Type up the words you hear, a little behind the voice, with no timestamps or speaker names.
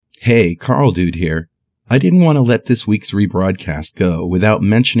Hey, Carl Dude here. I didn't want to let this week's rebroadcast go without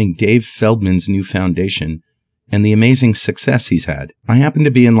mentioning Dave Feldman's new foundation and the amazing success he's had. I happened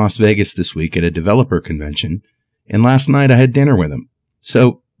to be in Las Vegas this week at a developer convention, and last night I had dinner with him.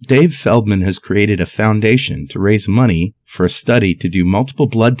 So, Dave Feldman has created a foundation to raise money for a study to do multiple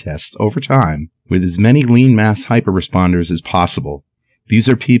blood tests over time with as many lean mass hyperresponders as possible. These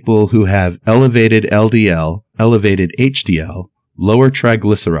are people who have elevated LDL, elevated HDL, lower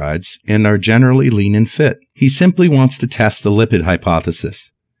triglycerides, and are generally lean and fit. He simply wants to test the lipid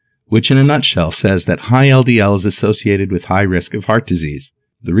hypothesis, which in a nutshell says that high LDL is associated with high risk of heart disease,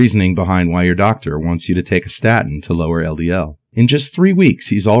 the reasoning behind why your doctor wants you to take a statin to lower LDL. In just 3 weeks,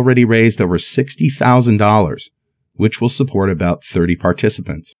 he's already raised over $60,000, which will support about 30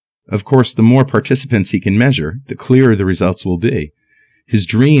 participants. Of course, the more participants he can measure, the clearer the results will be. His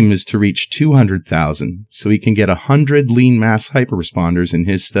dream is to reach 200,000 so he can get 100 lean mass hyperresponders in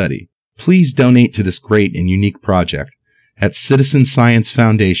his study. Please donate to this great and unique project at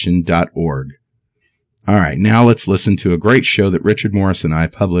citizensciencefoundation.org. All right, now let's listen to a great show that Richard Morris and I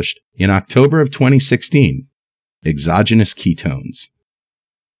published in October of 2016, Exogenous Ketones.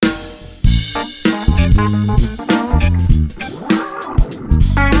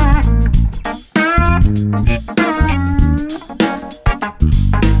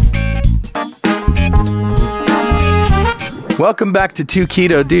 Welcome back to Two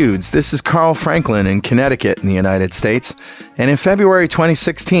Keto Dudes. This is Carl Franklin in Connecticut in the United States. And in February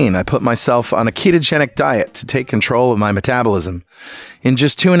 2016, I put myself on a ketogenic diet to take control of my metabolism. In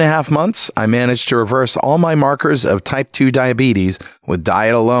just 2.5 months, I managed to reverse all my markers of type 2 diabetes with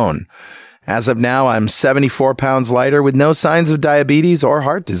diet alone. As of now, I'm 74 pounds lighter with no signs of diabetes or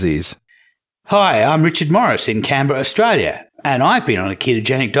heart disease. Hi, I'm Richard Morris in Canberra, Australia, and I've been on a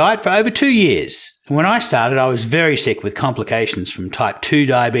ketogenic diet for over 2 years. When I started, I was very sick with complications from type 2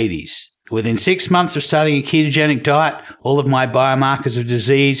 diabetes. Within 6 months of starting a ketogenic diet, all of my biomarkers of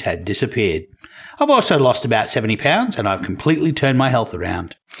disease had disappeared. I've also lost about 70 pounds, and I've completely turned my health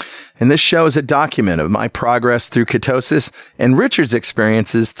around. And this show is a document of my progress through ketosis and Richard's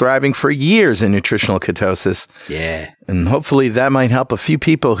experiences thriving for years in nutritional ketosis. Yeah. And hopefully that might help a few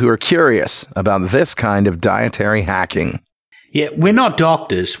people who are curious about this kind of dietary hacking. Yeah, we're not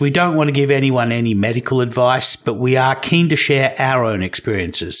doctors. We don't want to give anyone any medical advice, but we are keen to share our own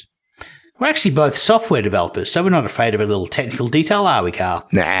experiences. We're actually both software developers, so we're not afraid of a little technical detail, are we, Carl?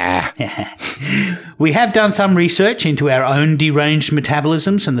 Nah. We have done some research into our own deranged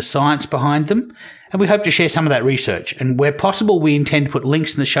metabolisms and the science behind them, and we hope to share some of that research. And where possible, we intend to put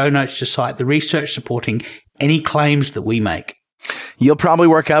links in the show notes to cite the research supporting any claims that we make. You'll probably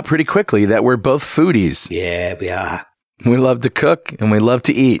work out pretty quickly that we're both foodies. Yeah, we are. We love to cook and we love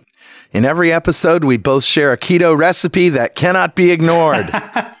to eat. In every episode, we both share a keto recipe that cannot be ignored.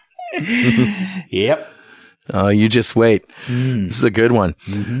 Yep. Oh, you just wait. This is a good one.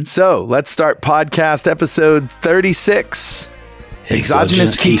 Mm-hmm. So let's start podcast episode 36,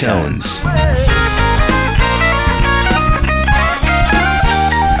 Exogenous Ketones.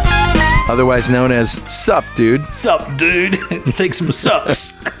 Otherwise known as Sup, Dude. Sup, dude. Let's take some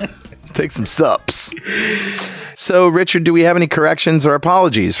sups. Let's take some sups. So, Richard, do we have any corrections or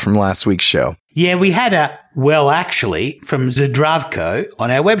apologies from last week's show? Yeah, we had actually, from Zdravko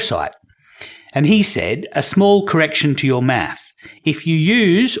on our website. And he said, a small correction to your math. If you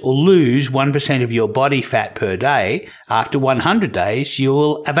use or lose 1% of your body fat per day, after 100 days, you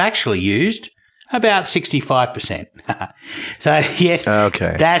will have actually used about 65%. So, yes,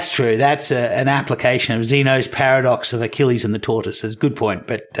 okay. That's true. That's an application of Zeno's paradox of Achilles and the tortoise. That's a good point.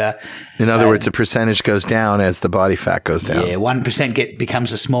 But in other words, the percentage goes down as the body fat goes down. Yeah, 1%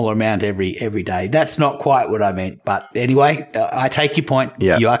 becomes a smaller amount every day. That's not quite what I meant. But anyway, I take your point.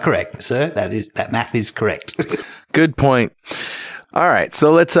 Yeah. You are correct, sir. That math is correct. Good point. All right,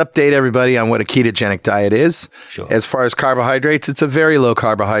 so let's update everybody on what a ketogenic diet is. Sure. As far as carbohydrates, it's a very low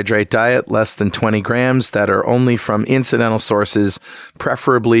carbohydrate diet, less than 20 grams that are only from incidental sources,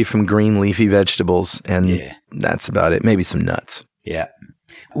 preferably from green leafy vegetables, and that's about it. Maybe some nuts. Yeah.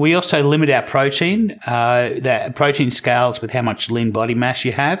 We also limit our protein, that protein scales with how much lean body mass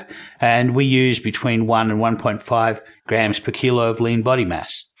you have, and we use between 1 and 1.5 grams per kilo of lean body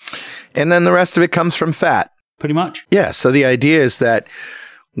mass. And then the rest of it comes from fat. Pretty much. Yeah. So the idea is that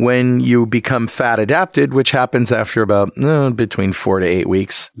when you become fat adapted, which happens after about between 4 to 8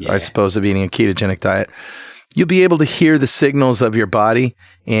 weeks, I suppose, of eating a ketogenic diet, you'll be able to hear the signals of your body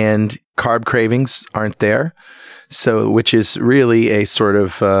and carb cravings aren't there. So, which is really a sort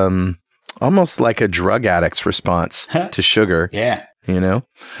of almost like a drug addict's response to sugar. Yeah. You know?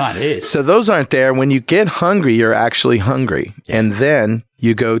 Oh, it is. So those aren't there. When you get hungry, you're actually hungry. Yeah. And then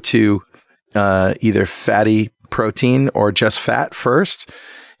you go to either fatty protein or just fat first.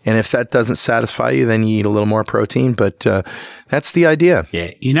 And if that doesn't satisfy you, then you eat a little more protein. But that's the idea.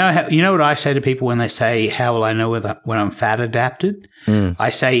 Yeah. You know what I say to people when they say, how will I know when I'm fat adapted? I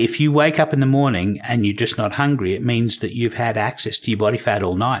say, if you wake up in the morning and you're just not hungry, it means that you've had access to your body fat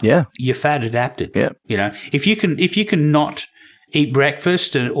all night. Yeah. You're fat adapted. Yeah. You know, if you can not eat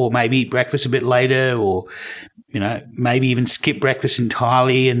breakfast or maybe eat breakfast a bit later or, you know, maybe even skip breakfast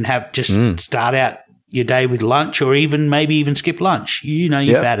entirely and have just start out your day with lunch or maybe even skip lunch. You know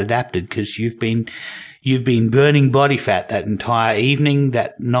you're fat adapted because you've been burning body fat that entire evening,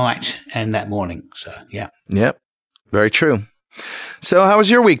 that night, and that morning. So, yeah. Yep. Very true. So how was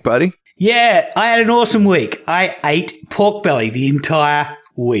your week, buddy? Yeah, I had an awesome week. I ate pork belly the entire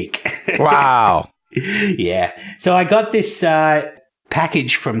week. Wow. Yeah. So I got this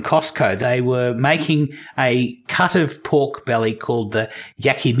package from Costco. They were making a cut of pork belly called the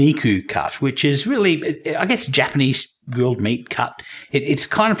yakiniku cut, which is really, I guess, Japanese grilled meat cut. It's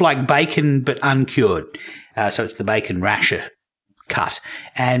kind of like bacon but uncured. So it's the bacon rasher cut.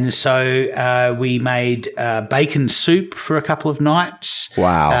 And so we made bacon soup for a couple of nights.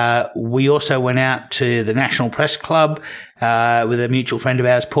 Wow. We also went out to the National Press Club with a mutual friend of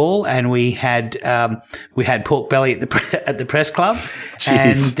ours, Paul, and we had pork belly at the press club. Jeez.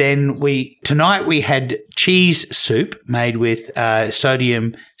 And then tonight we had cheese soup made with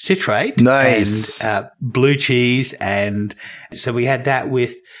sodium citrate. Nice. And blue cheese. And so we had that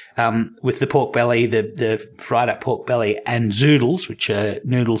with the pork belly, the fried up pork belly and zoodles, which are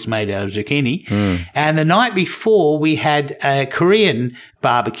noodles made out of zucchini. And the night before we had a Korean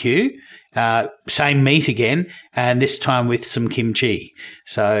barbecue, same meat again, and this time with some kimchi.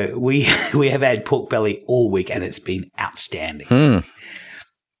 So we have had pork belly all week and it's been outstanding.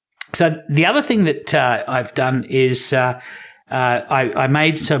 So the other thing that I've done is I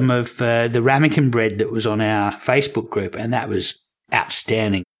made some of the ramekin bread that was on our Facebook group, and that was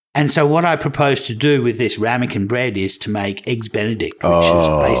outstanding. And so what I propose to do with this ramekin bread is to make eggs Benedict, which is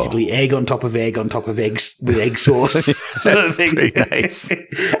basically egg on top of eggs with egg sauce. Sort of thing. Pretty nice.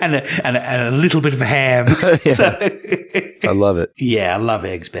 and a little bit of ham. Yeah. So, I love it. yeah, I love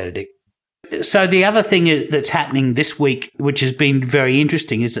eggs Benedict. So the other thing that's happening this week, which has been very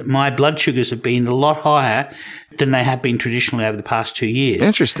interesting, is that my blood sugars have been a lot higher than they have been traditionally over the past 2 years.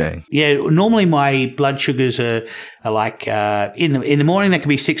 Interesting. Yeah, normally my blood sugars are like in the morning they can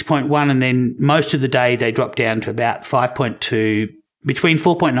be 6.1, and then most of the day they drop down to about 5.2, between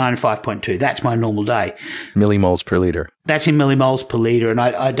 4.9 and 5.2. That's my normal day. Millimoles per liter. That's in millimoles per liter, and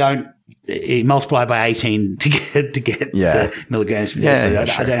I don't multiply by 18 to get the milligrams per deciliter.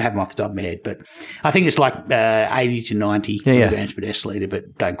 Sure. I don't have them off the top of my head, but I think it's like 80 to 90 milligrams per deciliter,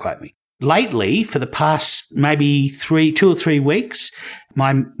 but don't quote me. Lately, for the past maybe 2 or 3 weeks,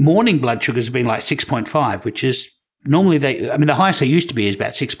 my morning blood sugars have been like 6.5, which is normally the highest they used to be is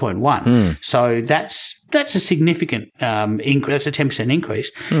about 6.1. So that's a significant increase. That's a 10% increase.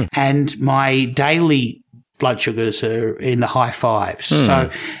 And my daily blood sugars are in the high fives.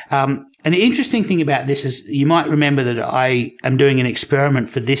 So, and the interesting thing about this is you might remember that I am doing an experiment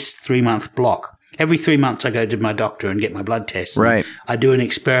for this 3-month block. Every 3 months I go to my doctor and get my blood tests. Right. I do an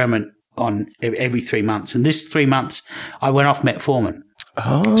experiment on every 3 months. And this 3 months I went off metformin.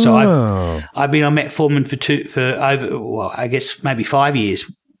 Oh. So I've been on metformin for over, well, I guess maybe 5 years.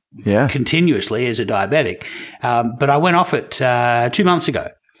 Yeah. Continuously as a diabetic. But I went off it 2 months ago.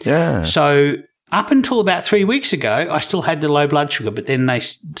 Yeah. So up until about 3 weeks ago, I still had the low blood sugar, but then they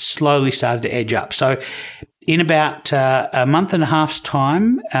slowly started to edge up. So in about a month and a half's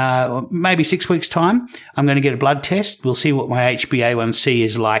time, or maybe 6 weeks' time, I'm going to get a blood test. We'll see what my HbA1c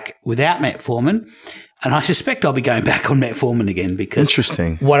is like without metformin. And I suspect I'll be going back on metformin again because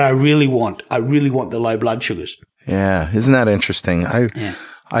Interesting. What I really want the low blood sugars. Yeah. Isn't that interesting?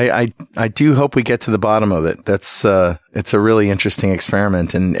 I do hope we get to the bottom of it. That's it's a really interesting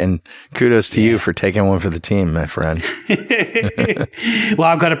experiment, and kudos to you for taking one for the team, my friend. Well,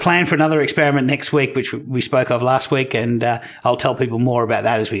 I've got a plan for another experiment next week, which we spoke of last week, and I'll tell people more about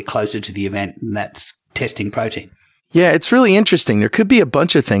that as we get closer to the event, and that's testing protein. Yeah, it's really interesting. There could be a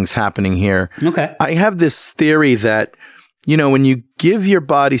bunch of things happening here. Okay. I have this theory that, you know, when you give your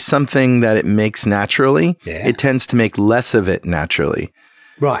body something that it makes naturally, it tends to make less of it naturally.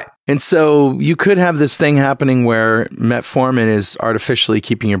 Right. And so you could have this thing happening where metformin is artificially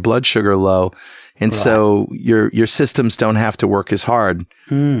keeping your blood sugar low. And so your systems don't have to work as hard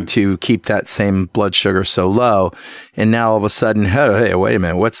to keep that same blood sugar so low. And now all of a sudden, hey, wait a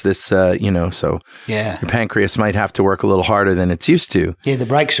minute, what's this? So your pancreas might have to work a little harder than it's used to. Yeah, the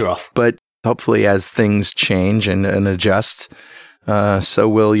brakes are off. But hopefully as things change and adjust, so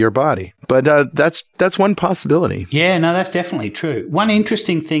will your body. But that's one possibility. Yeah, no, that's definitely true. One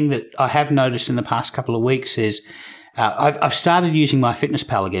interesting thing that I have noticed in the past couple of weeks is I've started using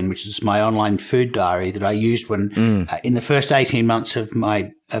MyFitnessPal again, which is my online food diary that I used when in the first 18 months of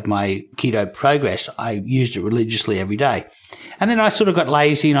my keto progress. I used it religiously every day, and then I sort of got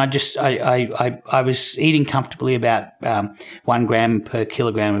lazy, and I was eating comfortably about 1 gram per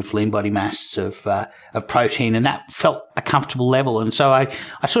kilogram of lean body mass of protein, and that felt a comfortable level. And so I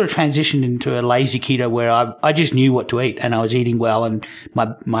sort of transitioned into a lazy keto where I just knew what to eat, and I was eating well, and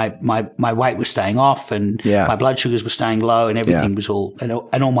my weight was staying off, and my blood sugars were staying low, and everything was all and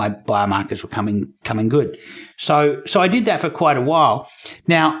all my biomarkers were coming good. So I did that for quite a while.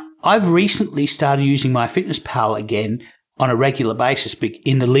 Now, I've recently started using MyFitnessPal again on a regular basis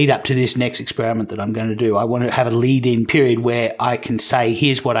in the lead up to this next experiment that I'm going to do. I want to have a lead-in period where I can say,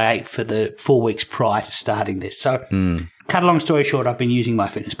 here's what I ate for the 4 weeks prior to starting this. So cut a long story short, I've been using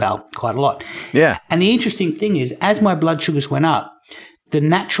MyFitnessPal quite a lot. Yeah. And the interesting thing is, as my blood sugars went up, the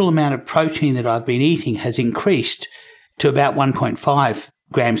natural amount of protein that I've been eating has increased to about 1.5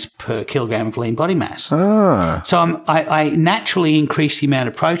 grams per kilogram of lean body mass. So I naturally increased the amount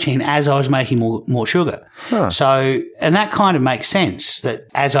of protein as I was making more sugar. So, and that kind of makes sense that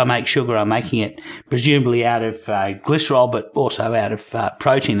as I make sugar, I'm making it presumably out of glycerol, but also out of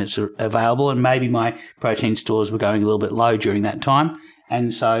protein that's available. And maybe my protein stores were going a little bit low during that time.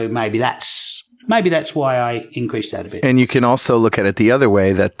 And so maybe that's why I increased that a bit. And you can also look at it the other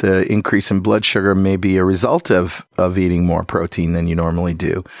way, that the increase in blood sugar may be a result of eating more protein than you normally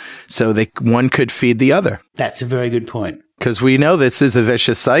do. So one could feed the other. That's a very good point. Because we know this is a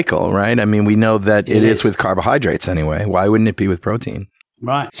vicious cycle, right? I mean, we know that it is with carbohydrates anyway. Why wouldn't it be with protein?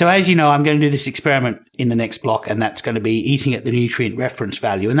 Right. So as you know, I'm going to do this experiment in the next block, and that's going to be eating at the nutrient reference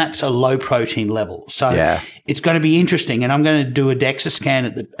value, and that's a low protein level. So it's going to be interesting, and I'm going to do a DEXA scan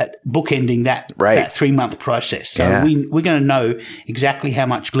at bookending that 3-month process. So we're going to know exactly how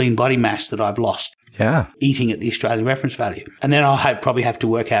much lean body mass that I've lost eating at the Australian reference value. And then I'll probably have to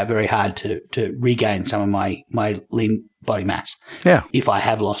work out very hard to regain some of my lean body mass if I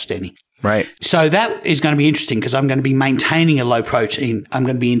have lost any. Right. So that is going to be interesting because I'm going to be maintaining a low protein. I'm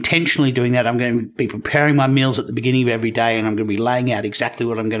going to be intentionally doing that. I'm going to be preparing my meals at the beginning of every day, and I'm going to be laying out exactly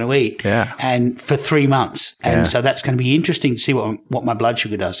what I'm going to eat. And for 3 months. And so that's going to be interesting to see what my blood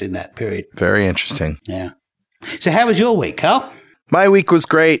sugar does in that period. Very interesting. Yeah. So how was your week, Carl? My week was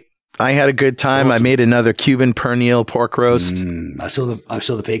great. I had a good time. Awesome. I made another Cuban pernil pork roast. I saw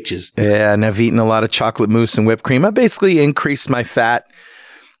the pictures. Yeah, and I've eaten a lot of chocolate mousse and whipped cream. I basically increased my fat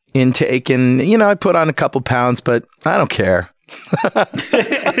intake, and I put on a couple pounds, but I don't care. Well,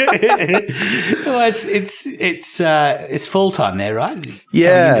 it's fall time there, right?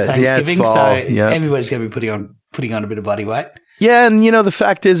 Yeah, Thanksgiving, it's fall. So everybody's going to be putting on a bit of body weight. Yeah, and the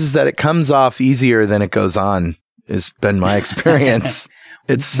fact is that it comes off easier than it goes on. Has been my experience.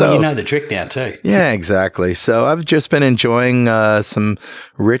 Well, you know the trick now too. Yeah, exactly. So I've just been enjoying some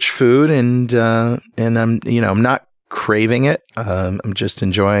rich food, and I'm not craving it. I'm just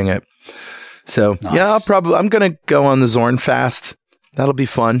enjoying it. So nice. I'm going to go on the Zorn fast. That'll be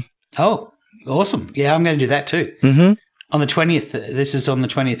fun. Oh, awesome. Yeah, I'm going to do that too. Mm-hmm. On the 20th, this is on the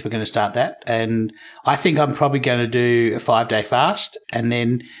 20th, we're going to start that. And I think I'm probably going to do a 5-day fast. And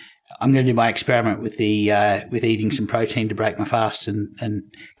then I'm going to do my experiment with with eating some protein to break my fast and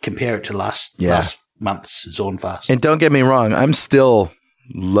compare it to last month's Zorn fast. And don't get me wrong, I'm still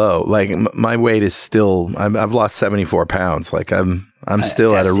low. Like my weight is still, I've lost 74 pounds. Like I'm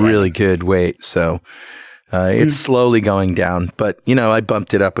still at a really good weight. So it's slowly going down, but I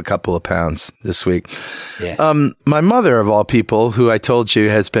bumped it up a couple of pounds this week. Yeah. My mother, of all people, who I told you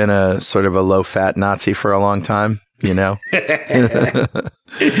has been a sort of a low fat Nazi for a long time,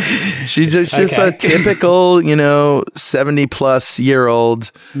 she's just a typical, 70 plus year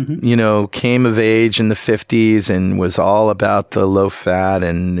old, came of age in the 50s and was all about the low fat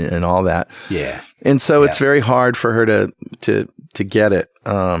and all that. Yeah. And so it's very hard for her to get it.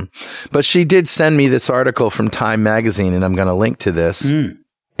 But she did send me this article from Time Magazine, and I'm going to link to this.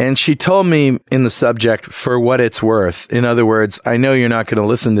 And she told me in the subject, for what it's worth. In other words, I know you're not going to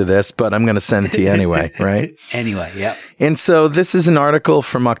listen to this, but I'm going to send it to you anyway, right? Anyway, yeah. And so this is an article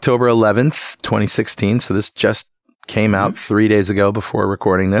from October 11th, 2016. So this just came out 3 days ago before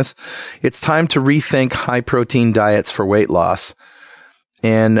recording this. It's time to rethink high-protein diets for weight loss.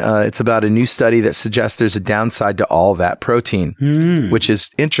 And it's about a new study that suggests there's a downside to all that protein, which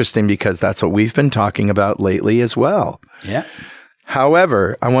is interesting because that's what we've been talking about lately as well. Yeah.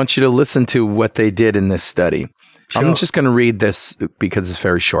 However, I want you to listen to what they did in this study. Sure. I'm just going to read this because it's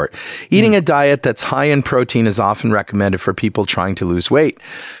very short. Eating a diet that's high in protein is often recommended for people trying to lose weight,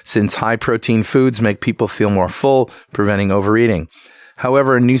 since high protein foods make people feel more full, preventing overeating.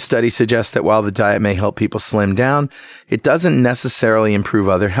 However, a new study suggests that while the diet may help people slim down, it doesn't necessarily improve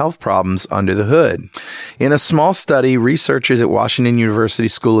other health problems under the hood. In a small study, researchers at Washington University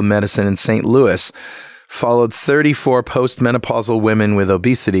School of Medicine in St. Louis followed 34 postmenopausal women with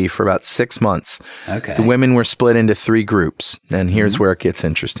obesity for about 6 months. Okay. The women were split into 3 groups, and here's where it gets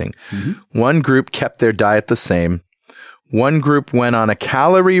interesting. One group kept their diet the same. One group went on a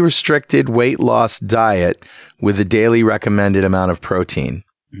calorie-restricted weight loss diet with a daily recommended amount of protein.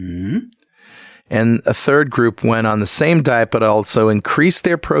 And a third group went on the same diet, but also increased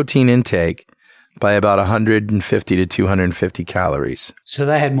their protein intake by about 150 to 250 calories. So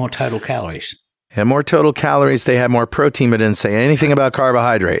they had more total calories. Had more total calories, they had more protein, but didn't say anything about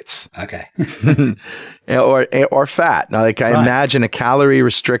carbohydrates. Okay. or fat. Now, like I imagine a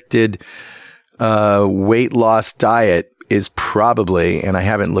calorie-restricted weight loss diet is probably, and I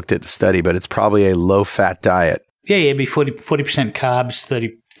haven't looked at the study, but it's probably a low-fat diet. Yeah, it'd be 40% carbs,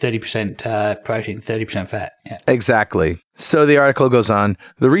 30% protein, 30% fat. Yeah. Exactly. So the article goes on.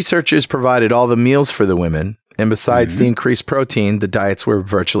 The researchers provided all the meals for the women, and besides the increased protein, the diets were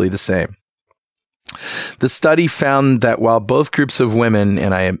virtually the same. The study found that while both groups of women,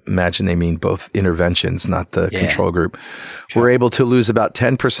 and I imagine they mean both interventions, not the control group, were able to lose about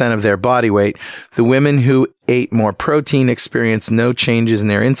 10% of their body weight, the women who ate more protein experienced no changes in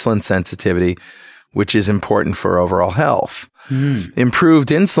their insulin sensitivity, which is important for overall health. Improved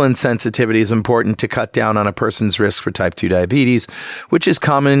insulin sensitivity is important to cut down on a person's risk for type 2 diabetes, which is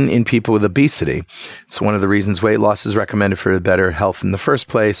common in people with obesity. It's one of the reasons weight loss is recommended for better health in the first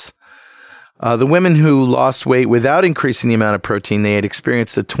place. The women who lost weight without increasing the amount of protein they ate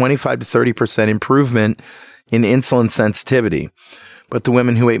experienced a 25 to 30% improvement in insulin sensitivity. But the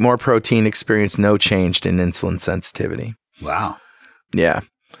women who ate more protein experienced no change in insulin sensitivity. Wow. Yeah.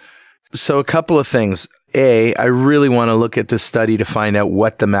 So a couple of things. A, I really want to look at this study to find out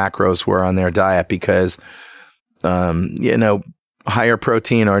what the macros were on their diet because, higher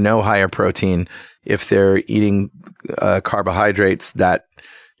protein or no higher protein, if they're eating carbohydrates, that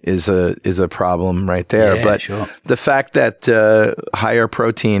is a problem right there. Yeah, but sure. The fact that higher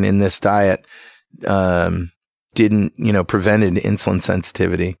protein in this diet didn't, prevented insulin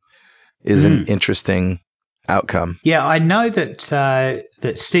sensitivity is an interesting outcome. Yeah, I know that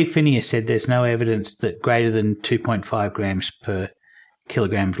that Steve Phineas said there's no evidence that greater than 2.5 grams per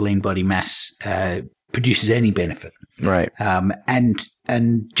kilogram of lean body mass produces any benefit. Right. And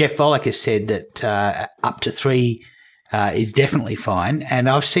Jeff Volek has said that up to 3 is definitely fine. And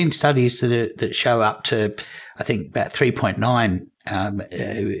I've seen studies that show up to, I think, about 3.9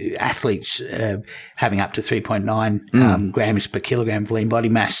 athletes having up to 3.9 grams per kilogram of lean body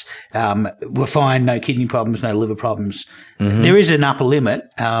mass were fine, no kidney problems, no liver problems. There is an upper limit.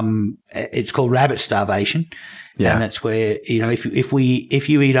 It's called rabbit starvation. Yeah. And that's where, if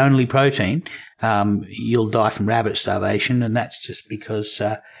you eat only protein, you'll die from rabbit starvation. And that's just because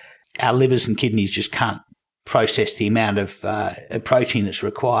our livers and kidneys just can't process the amount of protein that's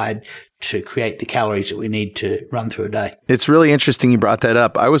required to create the calories that we need to run through a day. It's really interesting you brought that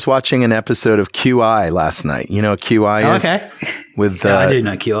up. I was watching an episode of QI last night. You know what QI is? Okay. With I do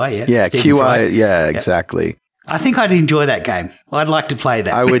know QI, yeah. Yeah, Stephen QI. Fry. Yeah, exactly. I think I'd enjoy that game. I'd like to play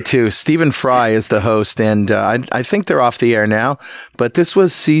that. I would too. Stephen Fry is the host, and I think they're off the air now. But this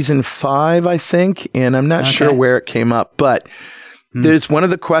was season 5, I think, and I'm not sure where it came up. But there's one of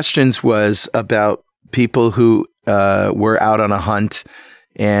the questions was about people who were out on a hunt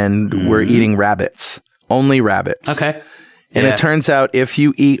and were eating rabbits, only rabbits. Okay. And it turns out if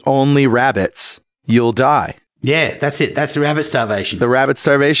you eat only rabbits, you'll die. Yeah, that's it. That's the rabbit starvation. The rabbit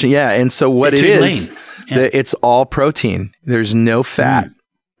starvation, yeah. And so what They're it too is, lean. Yeah. it's all protein. There's no fat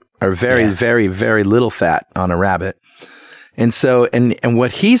or very, very, very little fat on a rabbit. And so, and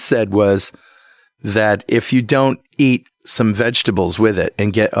what he said was that if you don't eat some vegetables with it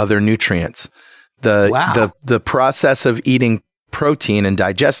and get other nutrients, the process of eating protein and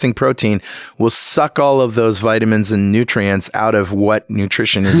digesting protein will suck all of those vitamins and nutrients out of what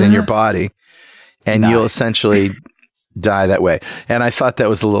nutrition is in your body. And you'll essentially die that way. And I thought that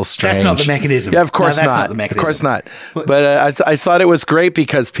was a little strange. That's not the mechanism. Yeah, of course that's not. not the mechanism. Of course not. But I thought it was great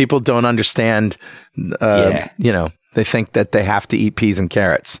because people don't understand, they think that they have to eat peas and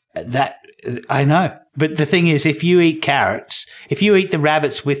carrots. That I know. But the thing is, if you eat carrots, if you eat the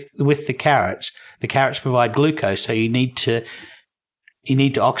rabbits with the carrots provide glucose. So you need to you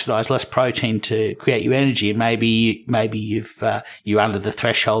need to oxidize less protein to create your energy, and maybe you're under the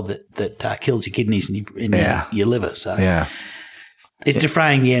threshold that kills your kidneys and your liver. So it's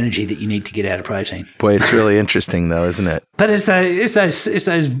defraying the energy that you need to get out of protein. Boy, it's really interesting, though, isn't it? But it's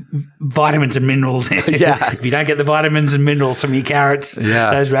those vitamins and minerals. Yeah. If you don't get the vitamins and minerals from your carrots,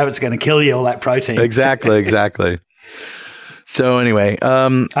 those rabbits are going to kill you, all that protein. Exactly. So anyway,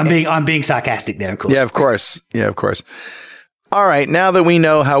 I'm being sarcastic there, of course. Yeah, of course. All right, now that we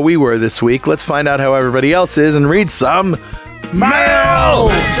know how we were this week, let's find out how everybody else is and read some mail.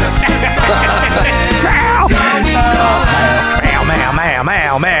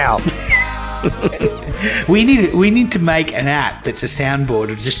 Mail. We need to make an app that's a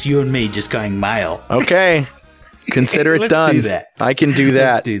soundboard of just you and me just going mail. Okay. Consider it done. Do that. I can do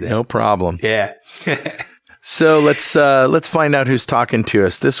that. Let's do that. No problem. Yeah. So let's find out who's talking to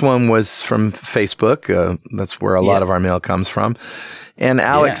us. This one was from Facebook. That's where a lot of our mail comes from. And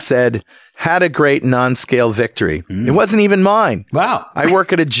Alex said, had a great non-scale victory. It wasn't even mine. Wow. I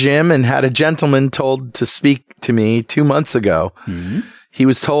work at a gym and had a gentleman told to speak to me 2 months ago. He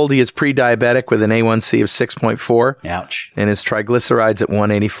was told he is pre-diabetic with an A1C of 6.4. Ouch. And his triglycerides at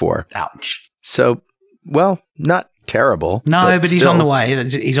 184. Ouch. So, well, not terrible. No, but he's on the way.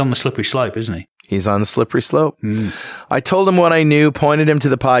 He's on the slippery slope, isn't he? He's on the slippery slope. I told him what I knew, pointed him to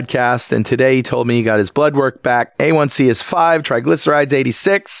the podcast, and today he told me he got his blood work back. A1C is 5, triglycerides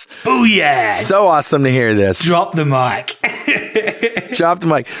 86. Booyah! So awesome to hear this. Drop the mic. Drop the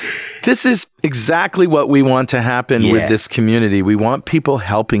mic. This is exactly what we want to happen with this community. We want people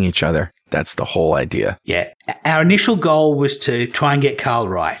helping each other. That's the whole idea. Yeah. Our initial goal was to try and get Carl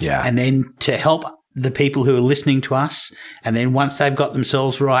right. Yeah. And then to help the people who are listening to us. And then once they've got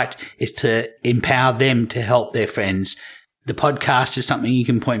themselves right, is to empower them to help their friends. The podcast is something you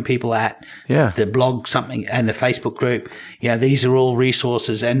can point people at. Yeah. The blog, something, and the Facebook group. These are all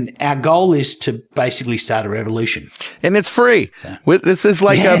resources. And our goal is to basically start a revolution. And it's free. This is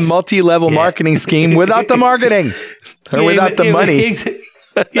like a multi-level marketing scheme without the marketing or without the money.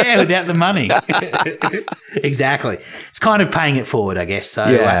 Without the money. Exactly. It's kind of paying it forward, I guess. So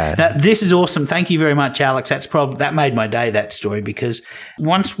this is awesome. Thank you very much, Alex. That made my day, that story, because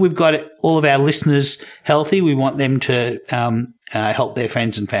once we've got all of our listeners healthy, we want them to help their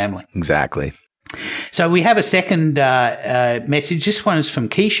friends and family. Exactly. So we have a second message. This one is from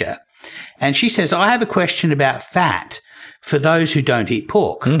Keisha, and she says, I have a question about fat for those who don't eat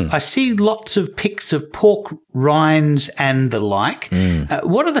pork. I see lots of pics of pork rinds and the like.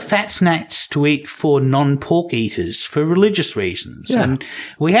 What are the fat snacks to eat for non-pork eaters for religious reasons? Yeah. And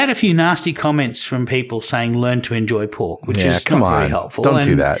we had a few nasty comments from people saying learn to enjoy pork, which is not very helpful. Don't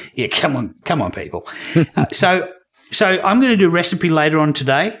do that. Yeah, come on, people. So I'm going to do a recipe later on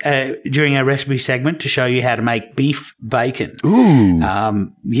today during our recipe segment to show you how to make beef bacon. Ooh.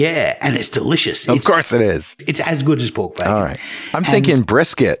 And it's delicious. Of course it is. It's as good as pork bacon. All right. I'm thinking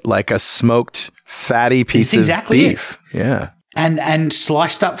brisket, like a smoked fatty piece of beef. Yeah. And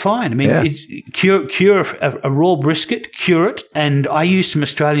sliced up fine. I mean, it's cure a raw brisket, cure it, and I use some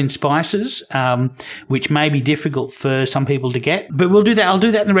Australian spices, which may be difficult for some people to get, but we'll do that. I'll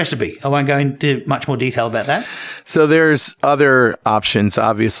do that in the recipe. I won't go into much more detail about that. So there's other options,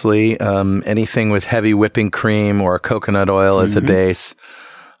 obviously. Anything with heavy whipping cream or coconut oil as a base.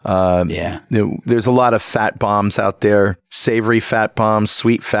 There's a lot of fat bombs out there, savory fat bombs,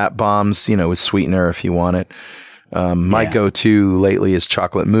 sweet fat bombs, with sweetener if you want it. My go-to lately is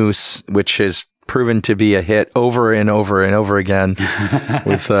chocolate mousse, which has proven to be a hit over and over and over again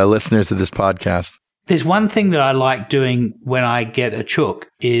with listeners of this podcast. There's one thing that I like doing when I get a chook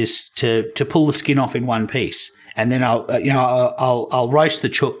is to pull the skin off in one piece, and then I'll roast the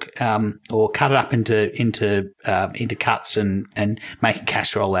chook or cut it up into cuts and make a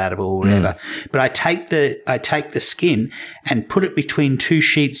casserole out of it or whatever. But I take the skin and put it between two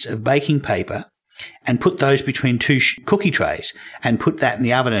sheets of baking paper, and put those between two cookie trays and put that in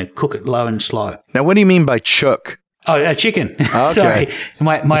the oven and cook it low and slow. Now, what do you mean by chook? Oh, a chicken. Okay. Sorry,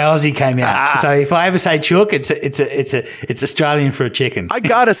 my Aussie came out. So if I ever say chook, it's Australian for a chicken. I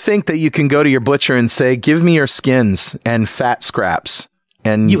gotta think that you can go to your butcher and say, "Give me your skins and fat scraps."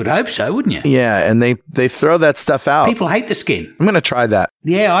 And you would hope so, wouldn't you? Yeah, and they throw that stuff out. People hate the skin. I'm gonna try that.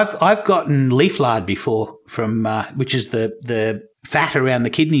 Yeah, I've gotten leaf lard before from which is the fat around the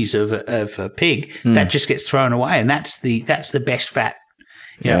kidneys of a pig that just gets thrown away, and that's the best fat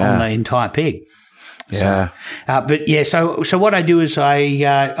on the entire pig. Yeah. So what I do is I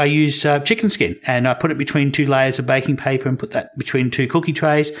use chicken skin, and I put it between 2 layers of baking paper and put that between 2 cookie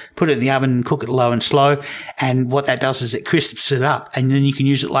trays, put it in the oven and cook it low and slow. And what that does is it crisps it up, and then you can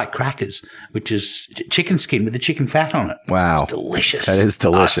use it like crackers, which is chicken skin with the chicken fat on it. Wow. It's delicious. That is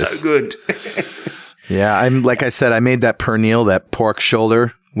delicious. Oh, so good. Yeah, like I said, I made that pernil, that pork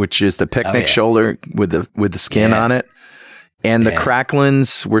shoulder, which is the picnic shoulder with the skin on it. And the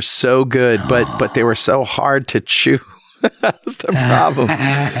cracklins were so good, but they were so hard to chew. That's the problem.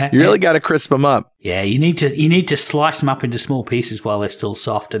 You really got to crisp them up. Yeah, you need to slice them up into small pieces while they're still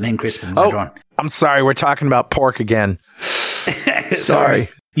soft, and then crisp them later on. I'm sorry, we're talking about pork again. Sorry.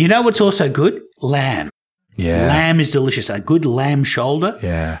 You know what's also good? Lamb. Yeah, lamb is delicious. A good lamb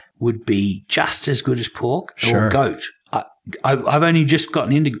shoulder would be just as good as pork or goat. I've only just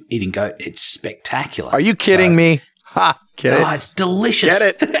gotten into eating goat. It's spectacular. Are you kidding me? Ha! Get it? Oh, it's delicious.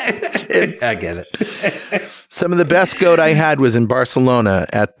 Get it? I get it. Some of the best goat I had was in Barcelona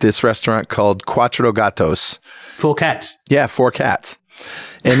at this restaurant called Cuatro Gatos. 4 cats. Yeah, 4 cats.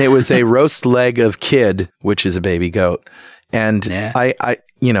 And it was a roast leg of kid, which is a baby goat. And I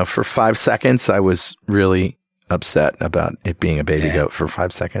for 5 seconds, I was really upset about it being a baby goat for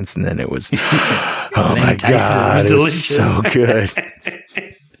 5 seconds. And then it was, oh my God, it was so good.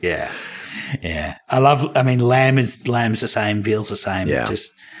 Yeah. Yeah. Lamb's the same, veal's the same. Yeah.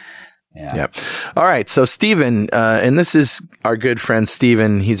 Yep. All right. So Stephen, and this is our good friend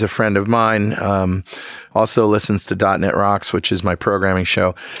Stephen. He's a friend of mine. Also listens to .NET Rocks, which is my programming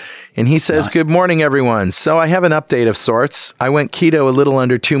show. And he says, Good morning, everyone. So I have an update of sorts. I went keto a little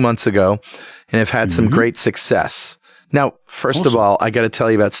under 2 months ago and have had some great success. Now, first of all, I got to tell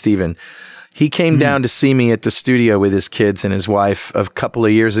you about Stephen. He came down to see me at the studio with his kids and his wife a couple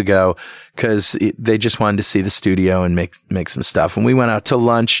of years ago because they just wanted to see the studio and make some stuff. And we went out to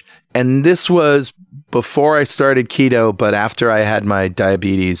lunch. And this was before I started keto, but after I had my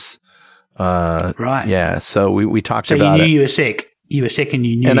diabetes. Right. Yeah. So we talked about it. So you knew you were sick. You were sick and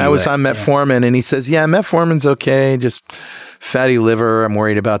you knew. And I was on metformin, and he says, "Yeah, metformin's okay. Just fatty liver. I'm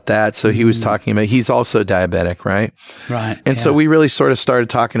worried about that." So he was talking about. He's also diabetic, right? Right. And so we really sort of started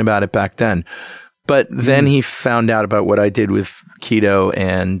talking about it back then. But then he found out about what I did with keto,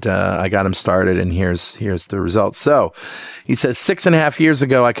 and I got him started. And here's the results. So he says 6.5 years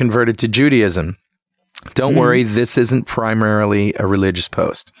ago, I converted to Judaism. Don't worry, this isn't primarily a religious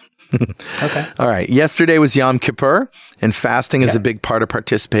post. Okay. All right. Yesterday was Yom Kippur, and fasting is a big part of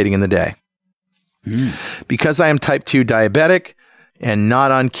participating in the day. Because I am type 2 diabetic and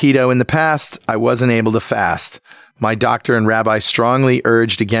not on keto in the past, I wasn't able to fast. My doctor and rabbi strongly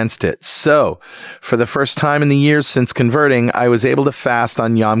urged against it. So, for the first time in the years since converting, I was able to fast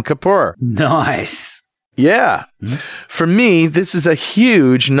on Yom Kippur. Nice. Yeah. For me, this is a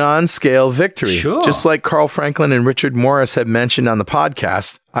huge non-scale victory. Sure. Just like Carl Franklin and Richard Morris have mentioned on the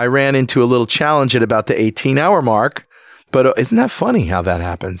podcast, I ran into a little challenge at about the 18-hour mark. But isn't that funny how that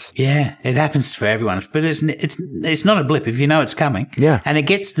happens? Yeah, it happens for everyone. But it's not a blip if you know it's coming. Yeah. And it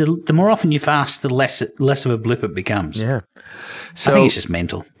gets the more often you fast, the less of a blip it becomes. Yeah. So, I think it's just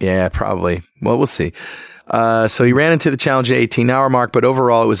mental. Yeah, probably. Well, we'll see. So he ran into the challenge at 18-hour mark, but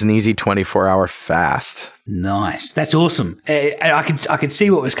overall it was an easy 24-hour fast. Nice. That's awesome. I could see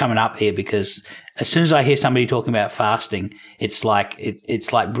what was coming up here because as soon as I hear somebody talking about fasting, it's like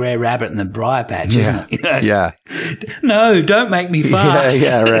Brer Rabbit and the Briar Patch, isn't it? You know? Yeah. No, don't make me fast.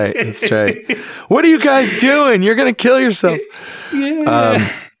 Yeah, right. That's right. What are you guys doing? You're going to kill yourselves. Yeah.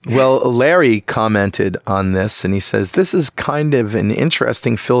 Well, Larry commented on this, and he says, this is kind of an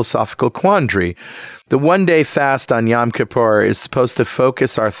interesting philosophical quandary. The one-day fast on Yom Kippur is supposed to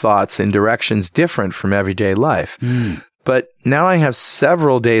focus our thoughts in directions different from everyday life. But now I have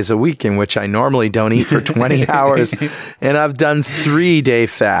several days a week in which I normally don't eat for 20 hours, and I've done 3-day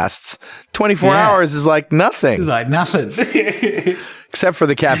fasts. 24 hours is like nothing. It's like nothing. Except for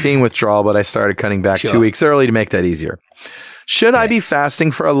the caffeine withdrawal, but I started cutting back 2 weeks early to make that easier. Should I be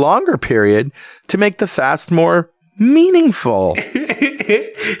fasting for a longer period to make the fast more meaningful?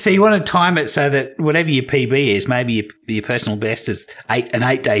 So you want to time it so that whatever your PB is, maybe your personal best is an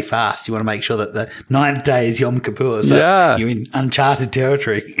 8-day fast. You want to make sure that the 9th day is Yom Kippur. So you're in uncharted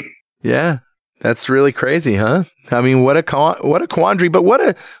territory. Yeah. That's really crazy, huh? I mean, what a quandary, but what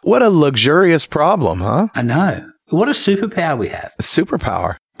a luxurious problem, huh? I know. What a superpower we have. A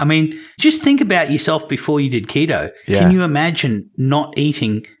superpower. I mean, just think about yourself before you did keto. Yeah. Can you imagine not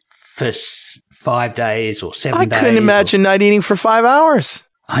eating for 5 days or 7 days? I couldn't imagine not eating for 5 hours.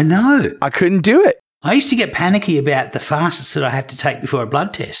 I know. I couldn't do it. I used to get panicky about the fasts that I have to take before a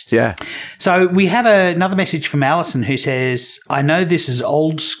blood test. Yeah. So we have another message from Alison who says, I know this is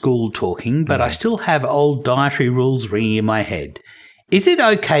old school talking, but I still have old dietary rules ringing in my head. Is it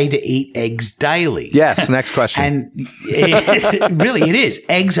okay to eat eggs daily? Yes, next question. And really, it is.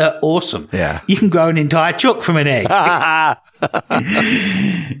 Eggs are awesome. Yeah. You can grow an entire chook from an egg.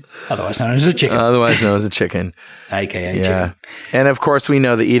 Otherwise known as a chicken. AKA chicken. And of course, we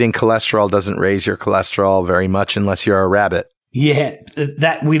know that eating cholesterol doesn't raise your cholesterol very much unless you're a rabbit. Yeah,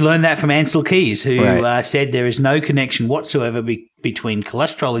 that we learned that from Ansel Keys, who said there is no connection whatsoever between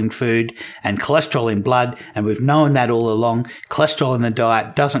cholesterol in food and cholesterol in blood, and we've known that all along. Cholesterol in the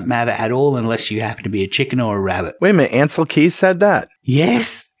diet doesn't matter at all unless you happen to be a chicken or a rabbit. Wait a minute, Ansel Keys said that?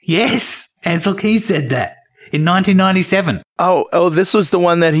 Yes, Ansel Keys said that in 1997. Oh, this was the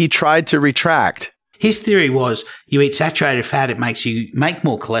one that he tried to retract. His theory was you eat saturated fat, it makes you make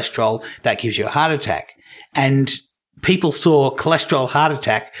more cholesterol, that gives you a heart attack. And people saw cholesterol heart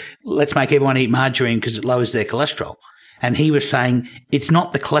attack, let's make everyone eat margarine because it lowers their cholesterol. And he was saying it's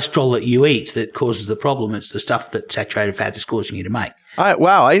not the cholesterol that you eat that causes the problem, it's the stuff that saturated fat is causing you to make. I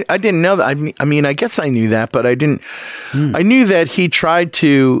didn't know that. I mean, I guess I knew that, but I didn't. I knew that he tried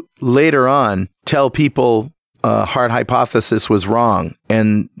to later on tell people heart hypothesis was wrong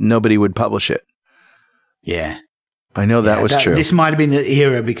and nobody would publish it. Yeah. I know that was true. This might have been the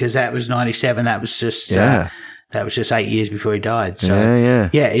era because that was 97. That was just that was just 8 years before he died. So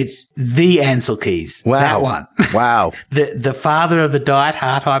yeah, it's the Ansel Keys. Wow. That one. Wow. The father of the diet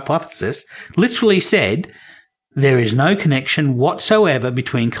heart hypothesis literally said there is no connection whatsoever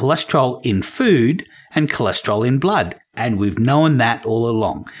between cholesterol in food and cholesterol in blood. And we've known that all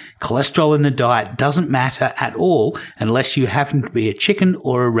along. Cholesterol in the diet doesn't matter at all unless you happen to be a chicken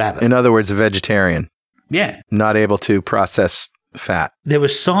or a rabbit. In other words, a vegetarian. Yeah. Not able to process fat. There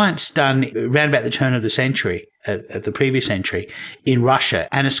was science done around about the turn of the century, of the previous century, in Russia.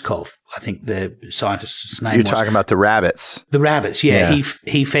 Aniskov, I think the scientist's name was. You're talking about the rabbits. The rabbits, yeah.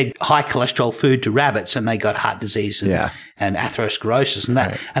 He fed high cholesterol food to rabbits and they got heart disease and atherosclerosis and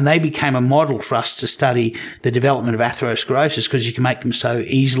that. Right. And they became a model for us to study the development of atherosclerosis because you can make them so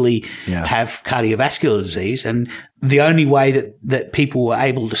easily have cardiovascular disease. And the only way that people were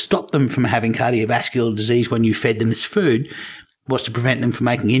able to stop them from having cardiovascular disease when you fed them this food was to prevent them from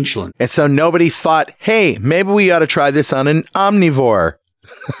making insulin. And so nobody thought, hey, maybe we ought to try this on an omnivore.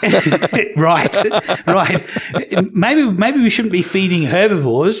 Right. Maybe we shouldn't be feeding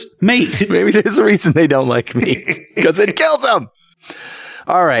herbivores meat. Maybe there's a reason they don't like meat, because it kills them.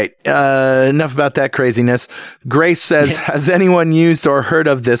 All right. Enough about that craziness. Grace says, has anyone used or heard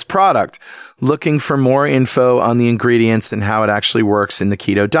of this product? Looking for more info on the ingredients and how it actually works in the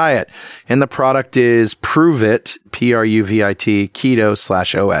keto diet. And the product is Pruvit, Pruvit,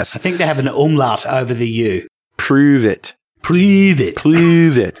 keto/OS. I think they have an umlaut over the U. Pruvit.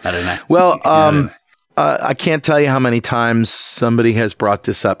 I don't know. Well, I can't tell you how many times somebody has brought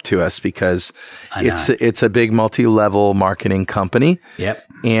this up to us because it's a big multi-level marketing company. Yep.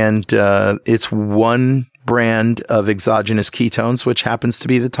 And it's one brand of exogenous ketones, which happens to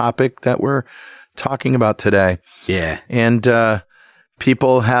be the topic that we're talking about today. Yeah. And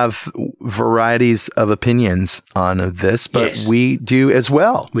people have varieties of opinions on this, but we do as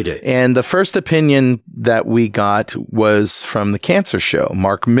well. We do. And the first opinion that we got was from the Cancer Show.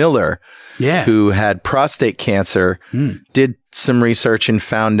 Mark Miller, who had prostate cancer, did some research and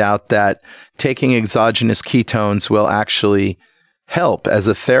found out that taking exogenous ketones will actually help as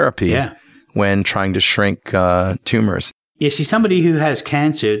a therapy when trying to shrink tumors. Yeah, see, somebody who has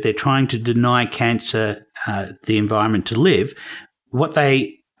cancer, they're trying to deny cancer the environment to live. What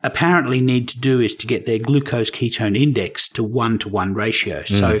they apparently need to do is to get their glucose ketone index to 1-to-1 ratio.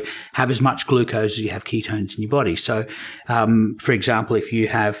 So have as much glucose as you have ketones in your body. So, for example, if you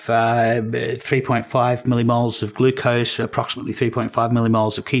have 3.5 millimoles of glucose, approximately 3.5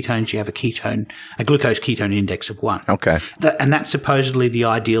 millimoles of ketones, you have a glucose ketone index of 1. Okay. And that's supposedly the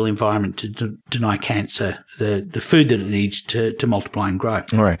ideal environment to deny cancer the food that it needs to multiply and grow.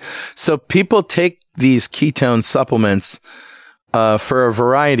 All right. So people take these ketone supplements for a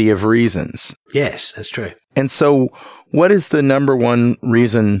variety of reasons. Yes, that's true. And so what is the number one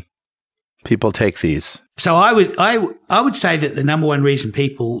reason people take these? So I would say that the number one reason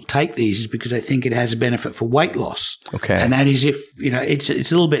people take these is because they think it has a benefit for weight loss. Okay. And that is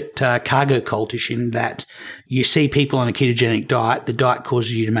it's a little bit cargo cultish in that you see people on a ketogenic diet, the diet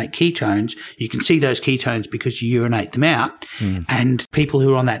causes you to make ketones. You can see those ketones because you urinate them out. And people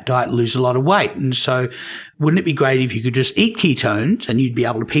who are on that diet lose a lot of weight. And so wouldn't it be great if you could just eat ketones and you'd be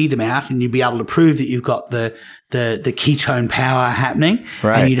able to pee them out and you'd be able to prove that you've got the the ketone power happening.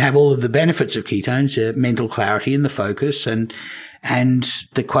 Right. And you'd have all of the benefits of ketones, mental clarity and the focus and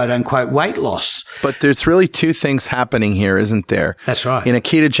the quote-unquote weight loss. But there's really two things happening here, isn't there? That's right. In a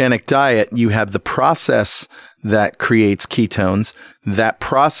ketogenic diet, you have the process that creates ketones. That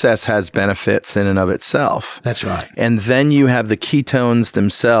process has benefits in and of itself. That's right. And then you have the ketones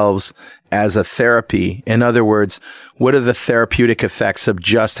themselves as a therapy. In other words, what are the therapeutic effects of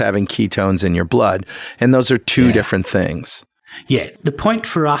just having ketones in your blood? And those are two different things. Yeah. The point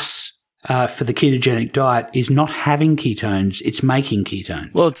for us for the ketogenic diet is not having ketones, it's making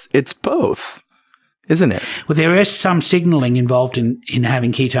ketones. Well, it's both, isn't it? Well, there is some signaling involved in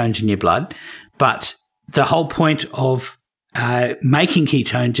having ketones in your blood, but the whole point of making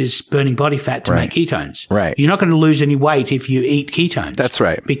ketones is burning body fat to make ketones. Right. You're not going to lose any weight if you eat ketones. That's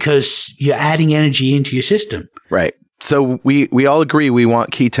right. Because you're adding energy into your system. Right. So we all agree we want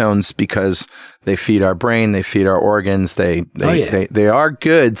ketones because they feed our brain, they feed our organs, they are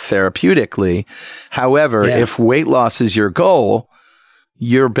good therapeutically. However, if weight loss is your goal,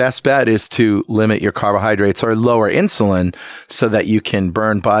 your best bet is to limit your carbohydrates or lower insulin so that you can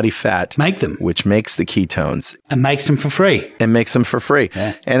burn body fat. Make them. Which makes the ketones. And makes them for free. And makes them for free.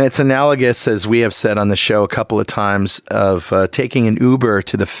 Yeah. And it's analogous, as we have said on the show a couple of times, of taking an Uber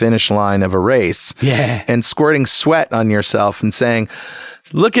to the finish line of a race and squirting sweat on yourself and saying,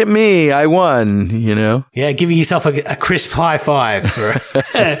 look at me, I won, you know? Yeah, giving yourself a crisp high five for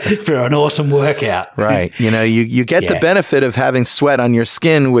for an awesome workout. Right. You know, you get the benefit of having sweat on your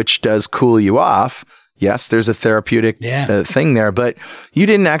skin, which does cool you off. Yes, there's a therapeutic thing there, but you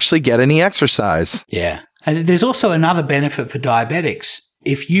didn't actually get any exercise. Yeah. And there's also another benefit for diabetics.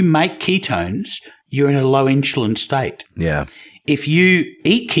 If you make ketones, you're in a low insulin state. Yeah. If you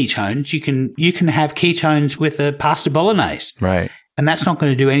eat ketones, you can have ketones with a pasta bolognese. Right. And that's not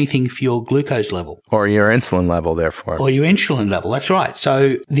going to do anything for your glucose level. Or your insulin level, therefore. Or your insulin level. That's right.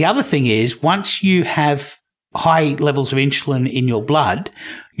 So the other thing is, once you have high levels of insulin in your blood,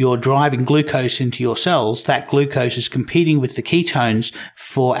 you're driving glucose into your cells. That glucose is competing with the ketones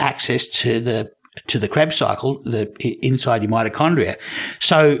for access to the Krebs cycle, inside your mitochondria.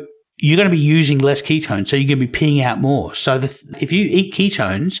 So you're going to be using less ketones, so you're going to be peeing out more. So if you eat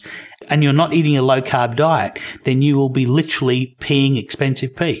ketones and you're not eating a low-carb diet, then you will be literally peeing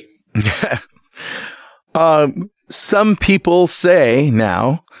expensive pee. Some people say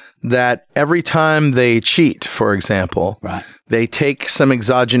now that every time they cheat, for example, they take some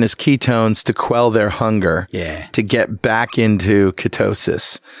exogenous ketones to quell their hunger, to get back into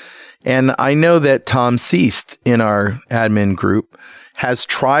ketosis. And I know that Tom Seast in our admin group has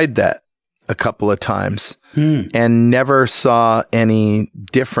tried that a couple of times and never saw any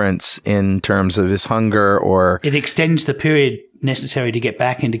difference in terms of his hunger or... It extends the period necessary to get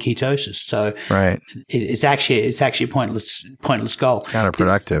back into ketosis. So it's actually a pointless goal.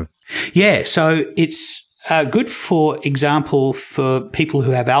 Counterproductive. Yeah. So it's good, for example, for people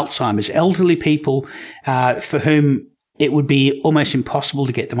who have Alzheimer's, elderly people for whom it would be almost impossible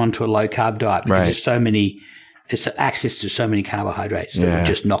to get them onto a low-carb diet because there's so many... It's access to so many carbohydrates that would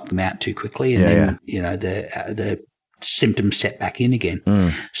just knock them out too quickly, and then you know the symptoms set back in again.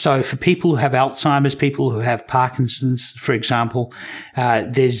 So for people who have Alzheimer's, people who have Parkinson's, for example,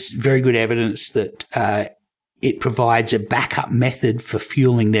 there's very good evidence that it provides a backup method for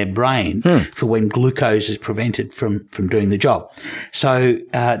fueling their brain for when glucose is prevented from doing the job. So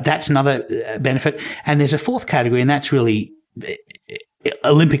that's another benefit. And there's a fourth category, and that's really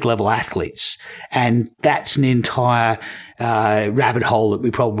Olympic level athletes. And that's an entire rabbit hole that we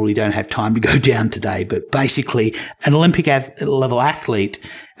probably don't have time to go down today. But basically, an Olympic level athlete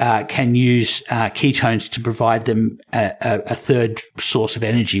can use ketones to provide them a third source of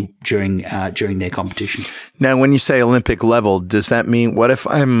energy during their competition. Now, when you say Olympic level, does that mean, what if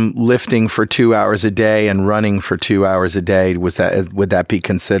I'm lifting for 2 hours a day and running for 2 hours a day? Would that be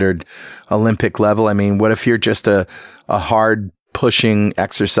considered Olympic level? I mean, what if you're just a hard pushing,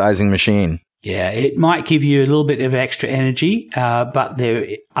 exercising machine? Yeah, it might give you a little bit of extra energy, but there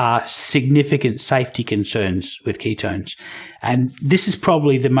are significant safety concerns with ketones. And this is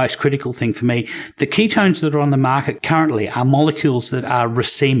probably the most critical thing for me. The ketones that are on the market currently are molecules that are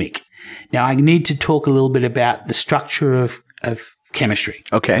racemic. Now, I need to talk a little bit about the structure of chemistry.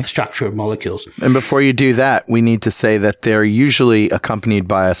 Okay. The structure of molecules. And before you do that, we need to say that they're usually accompanied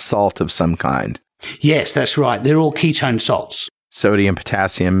by a salt of some kind. Yes, that's right. They're all ketone salts. Sodium,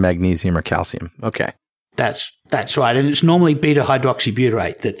 potassium, magnesium, or calcium. Okay. That's right. And it's normally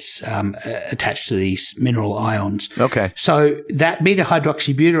beta-hydroxybutyrate that's attached to these mineral ions. Okay. So that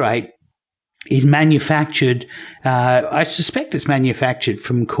beta-hydroxybutyrate is manufactured. I suspect it's manufactured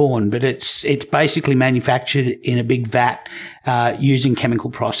from corn, but it's basically manufactured in a big vat using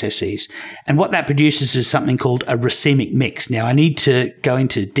chemical processes. And what that produces is something called a racemic mix. Now, I need to go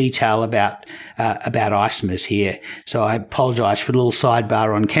into detail about isomers here, so I apologise for a little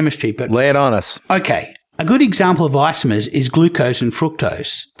sidebar on chemistry. But lay it on us. Okay. A good example of isomers is glucose and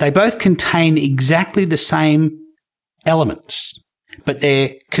fructose. They both contain exactly the same elements, but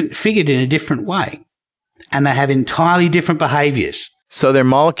they're configured in a different way, and they have entirely different behaviors. So they're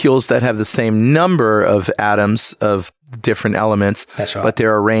molecules that have the same number of atoms of different elements, That's right. but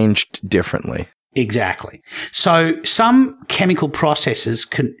they're arranged differently. Exactly. So some chemical processes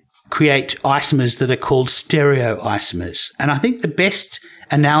can create isomers that are called stereoisomers. And I think the best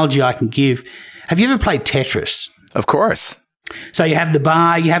analogy I can give, have you ever played Tetris? Of course. So you have the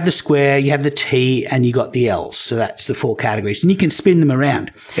bar, you have the square, you have the T, and you got the L's. So that's the four categories. And you can spin them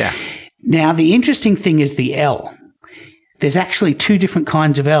around. Yeah. Now, the interesting thing is the L. There's actually two different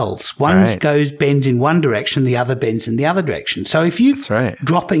kinds of L's. One bends in one direction, the other bends in the other direction. So if you're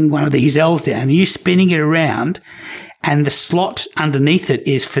dropping one of these L's down and you're spinning it around and the slot underneath it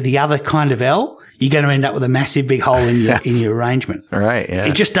is for the other kind of L, you're going to end up with a massive big hole in your arrangement. Right, yeah.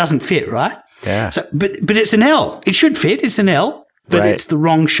 It just doesn't fit, right? Yeah. So, but it's an L. It should fit. It's an L, but it's the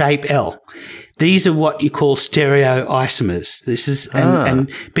wrong shape L. These are what you call stereoisomers. This is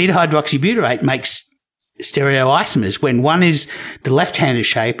and beta hydroxybutyrate makes stereoisomers when one is the left-handed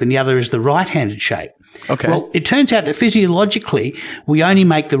shape and the other is the right-handed shape. Okay. Well, it turns out that physiologically we only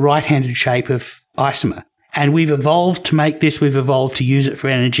make the right-handed shape of isomer. And we've evolved to make this. We've evolved to use it for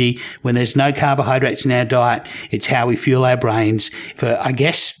energy when there's no carbohydrates in our diet. It's how we fuel our brains for, I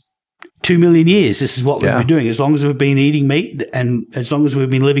guess, 2 million years. This is what we've been doing. As long as we've been eating meat and as long as we've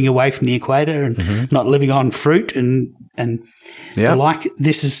been living away from the equator and not living on fruit and the like,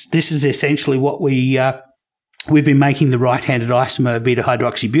 this is essentially what we've been making the right-handed isomer of beta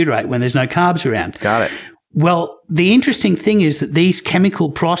hydroxybutyrate when there's no carbs around. Got it. Well, the interesting thing is that these chemical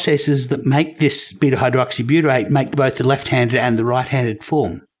processes that make this beta hydroxybutyrate make both the left-handed and the right-handed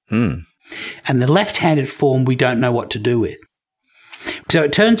form. And the left-handed form we don't know what to do with. So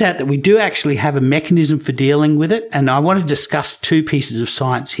it turns out that we do actually have a mechanism for dealing with it, and I want to discuss two pieces of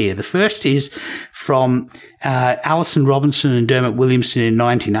science here. The first is from Alison Robinson and Dermot Williamson in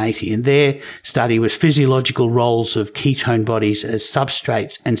 1980, and their study was physiological roles of ketone bodies as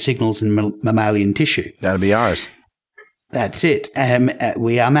substrates and signals in mammalian tissue. That'll be ours. That's it.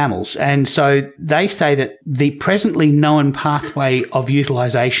 We are mammals. And so they say that the presently known pathway of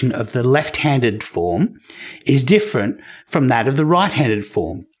utilization of the left-handed form is different from that of the right-handed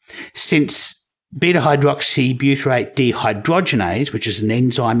form. Since beta-hydroxybutyrate dehydrogenase, which is an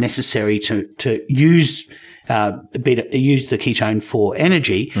enzyme necessary to use the ketone for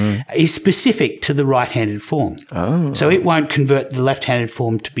energy, is specific to the right-handed form. Oh. So it won't convert the left-handed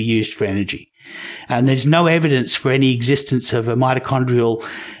form to be used for energy. And there's no evidence for any existence of a mitochondrial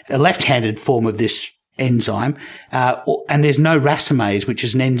left-handed form of this enzyme. And there's no racemase, which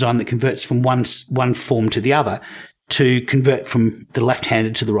is an enzyme that converts from one form to the other, to convert from the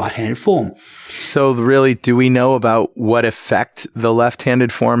left-handed to the right-handed form. So really, do we know about what effect the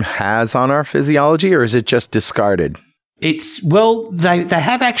left-handed form has on our physiology, or is it just discarded? They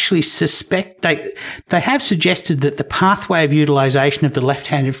have actually they have suggested that the pathway of utilization of the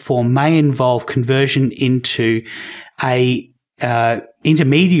left-handed form may involve conversion into a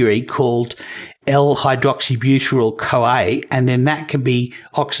intermediary called L-hydroxybutyryl-CoA, and then that can be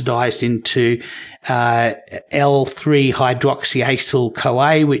oxidized into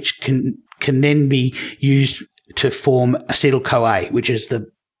L3-hydroxyacyl-CoA, which can then be used to form acetyl-CoA, which is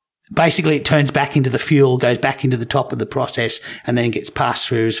basically it turns back into the fuel, goes back into the top of the process, and then gets passed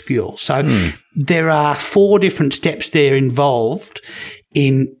through as fuel. So there are 4 different steps there involved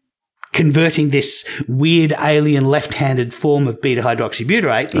in converting this weird alien left-handed form of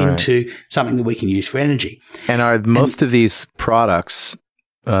beta-hydroxybutyrate into something that we can use for energy. And are most of these products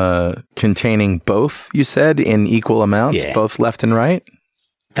containing both, you said, in equal amounts, both left and right?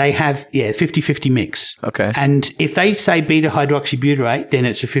 They have, 50-50 mix. Okay. And if they say beta-hydroxybutyrate, then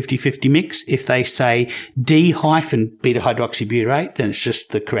it's a 50-50 mix. If they say D-beta-hydroxybutyrate, then it's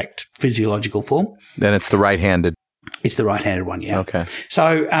just the correct physiological form. Then it's the right-handed. It's the right-handed one, yeah. Okay.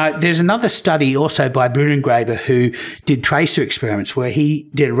 So there's another study also by Brunengraber who did tracer experiments where he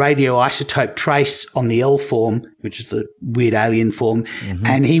did a radioisotope trace on the L form, which is the weird alien form,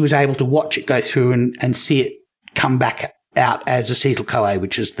 and he was able to watch it go through and see it come back out as acetyl-CoA,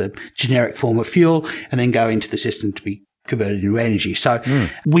 which is the generic form of fuel, and then go into the system to be converted into energy. So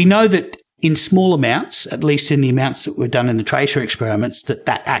we know that in small amounts, at least in the amounts that were done in the tracer experiments, that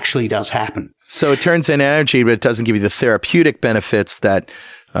actually does happen. So it turns in energy, but it doesn't give you the therapeutic benefits that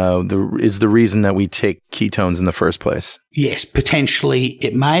is the reason that we take ketones in the first place. Yes, potentially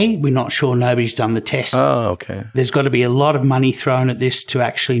it may. We're not sure. Nobody's done the test. Oh, okay. There's got to be a lot of money thrown at this to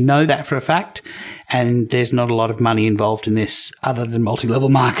actually know that for a fact. And there's not a lot of money involved in this other than multi-level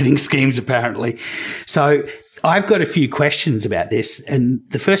marketing schemes, apparently. So I've got a few questions about this. And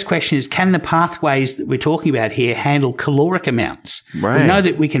the first question is, can the pathways that we're talking about here handle caloric amounts? Right. We know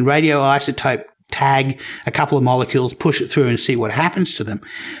that we can radioisotope tag a couple of molecules, push it through and see what happens to them.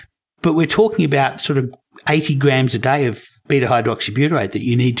 But we're talking about sort of 80 grams a day of beta-hydroxybutyrate that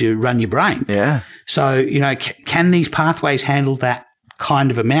you need to run your brain. Yeah. So, can these pathways handle that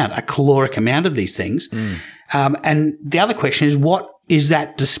kind of amount, a caloric amount of these things? And the other question is, what is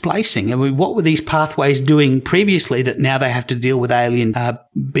that displacing? I mean, what were these pathways doing previously that now they have to deal with alien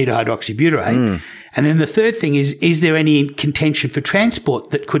beta-hydroxybutyrate? And then the third thing is there any contention for transport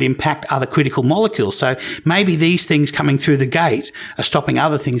that could impact other critical molecules? So maybe these things coming through the gate are stopping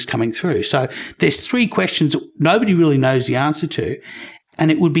other things coming through. So there's three questions that nobody really knows the answer to.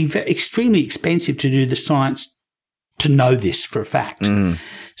 And it would be extremely expensive to do the science to know this for a fact.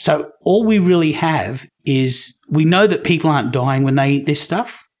 So all we really have is we know that people aren't dying when they eat this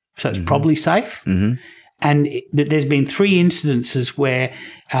stuff. So it's probably safe. And there's been 3 incidences where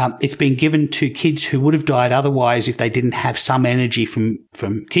it's been given to kids who would have died otherwise if they didn't have some energy from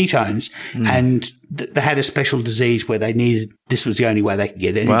ketones. And they had a special disease where they needed – this was the only way they could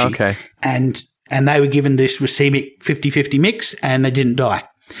get energy. Well, okay. And they were given this racemic 50-50 mix and they didn't die.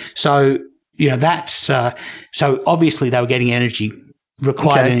 So, that's so obviously they were getting energy –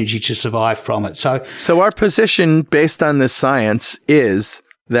 required energy to survive from it. So our position based on this science is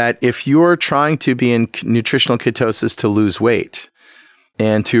that if you're trying to be in nutritional ketosis to lose weight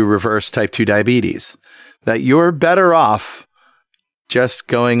and to reverse type 2 diabetes, that you're better off just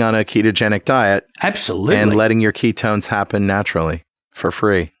going on a ketogenic diet. Absolutely. And letting your ketones happen naturally for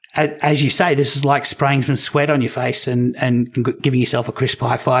free. As you say, this is like spraying some sweat on your face and giving yourself a crisp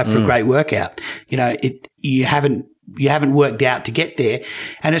high five for a great workout. You haven't worked out to get there.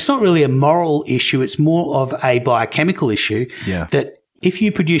 And it's not really a moral issue. It's more of a biochemical issue that if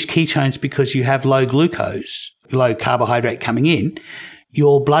you produce ketones because you have low glucose, low carbohydrate coming in,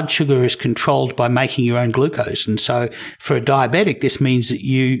 your blood sugar is controlled by making your own glucose. And so for a diabetic, this means that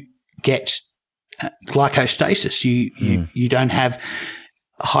you get glycostasis. You don't have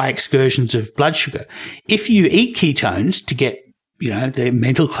high excursions of blood sugar. If you eat ketones to get their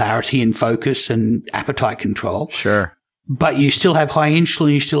mental clarity and focus and appetite control. Sure. But you still have high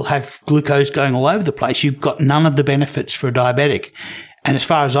insulin, you still have glucose going all over the place. You've got none of the benefits for a diabetic. And as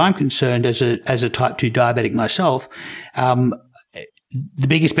far as I'm concerned, as a type 2 diabetic myself, the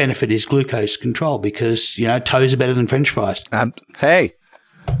biggest benefit is glucose control because, toes are better than French fries. Hey.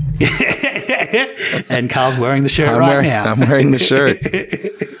 And Carl's wearing the shirt now. I'm wearing the shirt.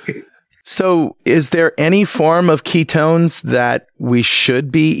 So is there any form of ketones that we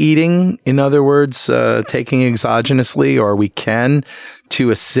should be eating? In other words, taking exogenously or we can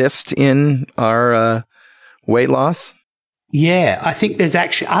to assist in our weight loss? Yeah, I think there's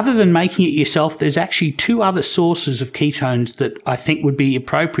actually, other than making it yourself, there's actually 2 other sources of ketones that I think would be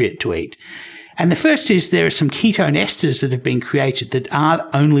appropriate to eat. And the first is there are some ketone esters that have been created that are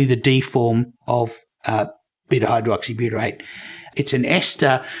only the D form of beta-hydroxybutyrate. It's an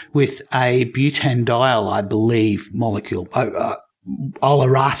ester with a butanediol, I believe, molecule. I'll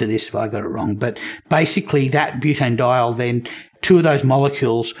errata this if I got it wrong. But basically that butanediol then, 2 of those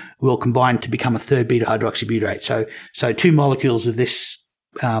molecules will combine to become a third beta-hydroxybutyrate. So 2 molecules of this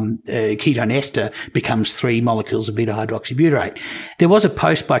ketone ester becomes 3 molecules of beta-hydroxybutyrate. There was a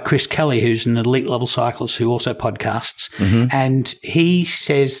post by Chris Kelly, who's an elite level cyclist who also podcasts, and he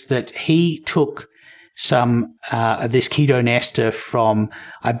says that he took some of this ketone ester from,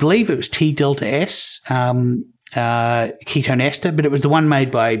 I believe it was T delta S ketone ester, but it was the one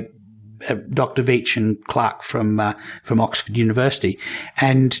made by Dr. Veach and Clark from Oxford University,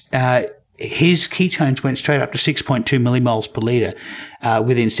 and his ketones went straight up to 6.2 millimoles per litre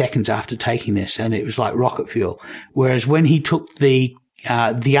within seconds after taking this, and it was like rocket fuel. Whereas when he took the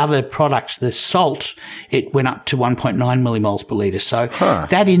other product, the salt, it went up to 1.9 millimoles per litre. So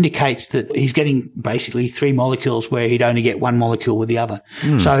that indicates that he's getting basically 3 molecules where he'd only get 1 molecule with the other.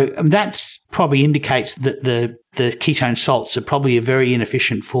 So that's probably indicates that the ketone salts are probably a very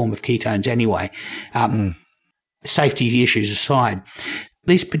inefficient form of ketones anyway. Safety issues aside.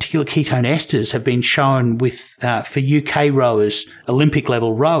 these particular ketone esters have been shown with for UK rowers, Olympic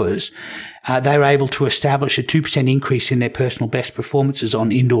level rowers. They were able to establish a 2% increase in their personal best performances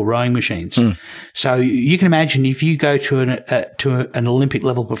on indoor rowing machines. So you can imagine if you go to an Olympic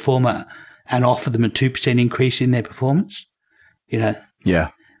level performer and offer them a 2% increase in their performance, that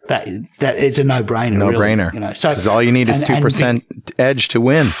it's a no-brainer. No-brainer. So because all you need is 2% edge to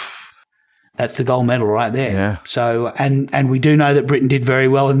win. That's the gold medal right there. Yeah. So and we do know that Britain did very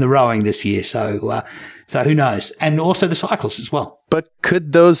well in the rowing this year. So who knows? And also the cyclists as well. But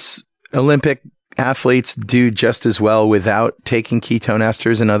could those Olympic athletes do just as well without taking ketone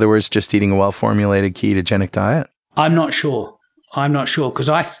esters? In other words, just eating a well-formulated ketogenic diet? I'm not sure because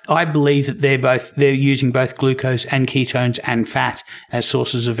I believe that they're using both glucose and ketones and fat as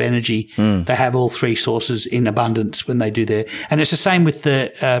sources of energy. They have all three sources in abundance when they do their, and it's the same with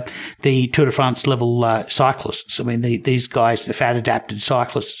the Tour de France level cyclists. I mean, these guys, the fat adapted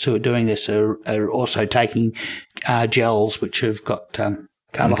cyclists who are doing this are also taking gels which have got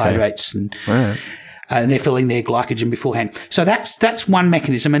carbohydrates and they're filling their glycogen beforehand. So that's one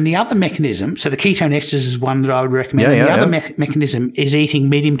mechanism. And the other mechanism, so the ketone esters is one that I would recommend. The other mechanism is eating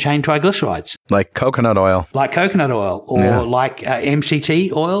medium chain triglycerides. Like coconut oil. Or like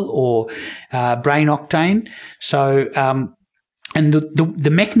MCT oil or brain octane. So, and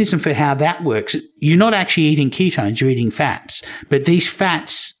the mechanism for how that works, you're not actually eating ketones, you're eating fats. But these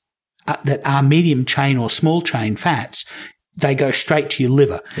fats that are medium chain or small chain fats, they go straight to your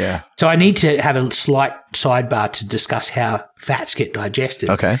liver. Yeah. So I need to have a slight sidebar to discuss how fats get digested.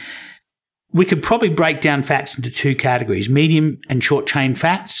 Okay. We could probably break down fats into two categories, medium and short chain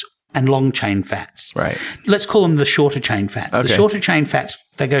fats and long chain fats. Right. Let's call them the shorter chain fats. Okay. The shorter chain fats,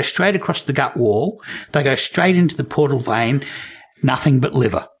 they go straight across the gut wall. They go straight into the portal vein, nothing but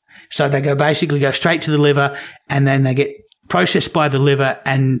liver. So they basically go straight to the liver and then they get processed by the liver,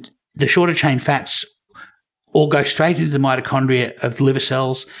 and the shorter chain fats or go straight into the mitochondria of liver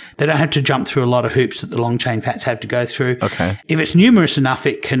cells. They don't have to jump through a lot of hoops that the long-chain fats have to go through. Okay. If it's numerous enough,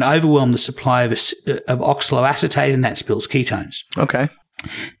 it can overwhelm the supply of oxaloacetate, and that spills ketones. Okay.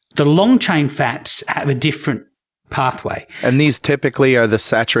 The long-chain fats have a different pathway. And these typically are the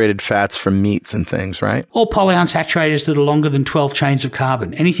saturated fats from meats and things, right? Or polyunsaturators that are longer than 12 chains of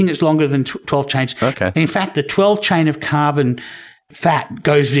carbon. Anything that's longer than 12 chains. Okay. In fact, the 12 chain of carbon fat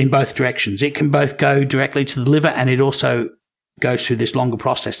goes in both directions. It can both go directly to the liver, and it also goes through this longer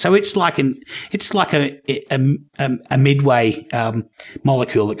process. So it's like a midway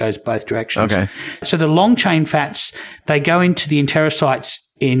molecule that goes both directions. Okay. So the long chain fats, they go into the enterocytes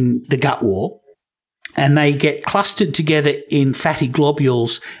in the gut wall, and they get clustered together in fatty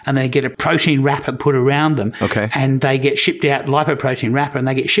globules, and they get a protein wrapper put around them. Okay. And they get shipped out, lipoprotein wrapper, and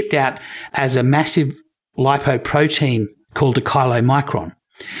they get shipped out as a massive lipoprotein called a chylomicron.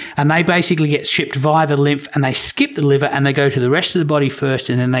 And they basically get shipped via the lymph, and they skip the liver and they go to the rest of the body first,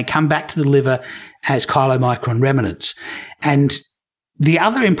 and then they come back to the liver as chylomicron remnants. And the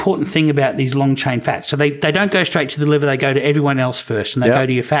other important thing about these long-chain fats, so they don't go straight to the liver, they go to everyone else first, and they go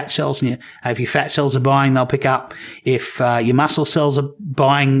to your fat cells, and if your fat cells are buying, they'll pick up. If your muscle cells are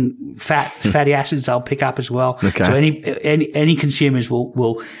buying fatty acids, they'll pick up as well. Okay. So any consumers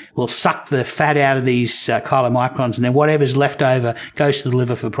will suck the fat out of these chylomicrons, and then whatever's left over goes to the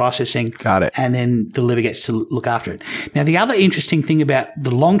liver for processing. Got it. And then the liver gets to look after it. Now, the other interesting thing about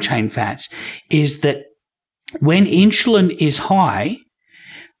the long-chain fats is that when insulin is high,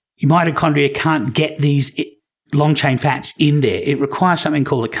 your mitochondria can't get these long-chain fats in there. It requires something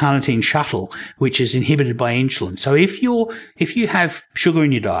called a carnitine shuttle, which is inhibited by insulin. So if you have sugar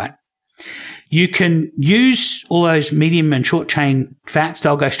in your diet, you can use all those medium and short-chain fats.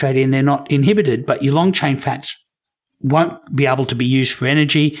 They'll go straight in. They're not inhibited, but your long-chain fats won't be able to be used for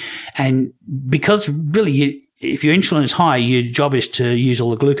energy. And because really if your insulin is high, your job is to use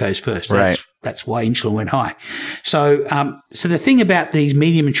all the glucose first. That's why insulin went high. So, so the thing about these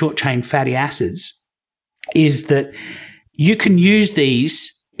medium and short chain fatty acids is that you can use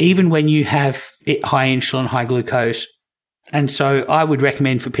these even when you have high insulin, high glucose. And so I would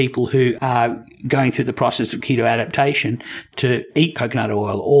recommend for people who are going through the process of keto adaptation to eat coconut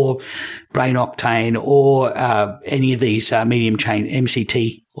oil or brain octane or any of these medium chain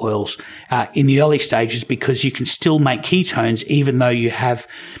MCT oils in the early stages, because you can still make ketones even though you have,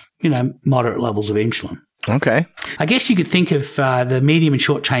 moderate levels of insulin. Okay. I guess you could think of the medium and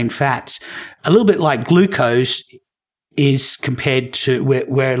short chain fats a little bit like glucose is compared to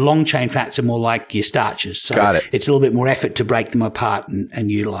where long chain fats are more like your starches. So Got it. It's a little bit more effort to break them apart and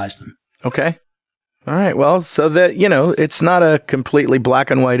utilize them. Okay. All right. Well, so that, it's not a completely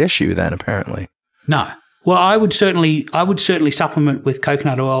black and white issue then, apparently. No. Well, I would certainly supplement with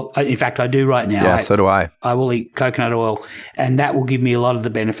coconut oil. In fact, I do right now. Yeah, so do I. I will eat coconut oil, and that will give me a lot of the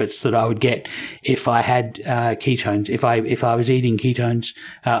benefits that I would get if I had ketones. If I was eating ketones,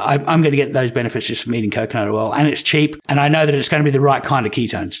 I'm going to get those benefits just from eating coconut oil, and it's cheap, and I know that it's going to be the right kind of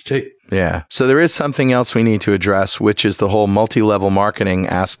ketones too. Yeah. So there is something else we need to address, which is the whole multi-level marketing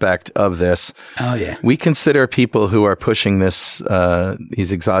aspect of this. Oh, yeah. We consider people who are pushing these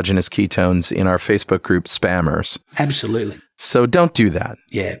exogenous ketones in our Facebook group spammers. Absolutely. So don't do that.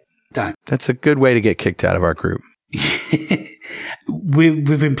 Yeah, don't. That's a good way to get kicked out of our group. We've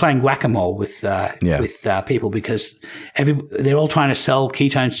been playing whack-a-mole with people because they're all trying to sell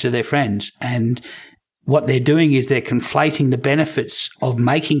ketones to their friends, and what they're doing is they're conflating the benefits of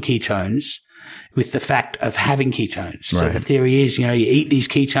making ketones with the fact of having ketones. Right. So the theory is, you eat these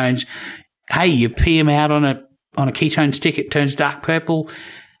ketones. Hey, you pee them out on a ketone stick, it turns dark purple.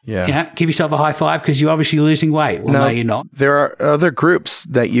 Yeah. Give yourself a high five because you're obviously losing weight. Well, no, you're not. There are other groups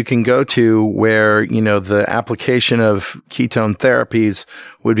that you can go to where, the application of ketone therapies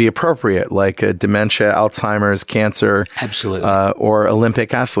would be appropriate, like dementia, Alzheimer's, cancer. Absolutely. Or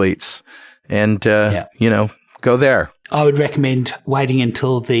Olympic athletes. And, go there. I would recommend waiting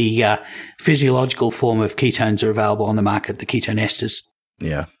until the physiological form of ketones are available on the market, the ketone esters.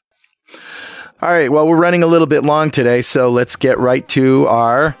 Yeah. All right. Well, we're running a little bit long today, so let's get right to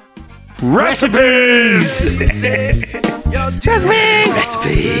our recipes.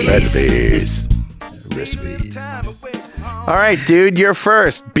 Recipes. All right, dude, you're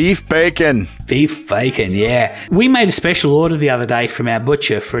first. Beef bacon. Beef bacon, yeah. We made a special order the other day from our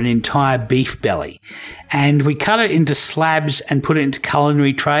butcher for an entire beef belly. And we cut it into slabs and put it into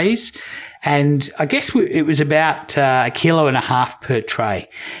culinary trays. And I guess it was about 1.5 kilos per tray.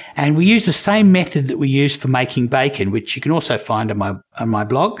 And we used the same method that we used for making bacon, which you can also find on my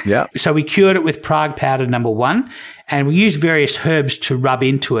blog. Yeah. So we cured it with Prague powder #1, and we used various herbs to rub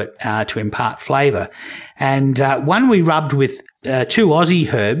into it to impart flavour. And one we rubbed with 2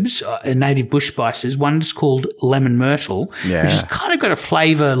 Aussie herbs, native bush spices. One is called lemon myrtle, which has kind of got a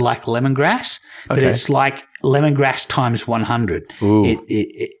flavour like lemongrass, but it's like lemongrass times 100. Ooh.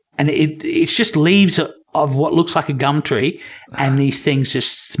 It's just leaves of what looks like a gum tree, and these things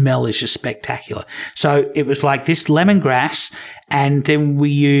just smell is just spectacular. So it was like this lemongrass, and then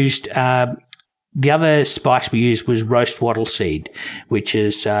we used the other spice we used was roast wattle seed, which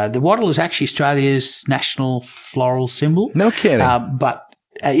is the wattle is actually Australia's national floral symbol. No kidding. But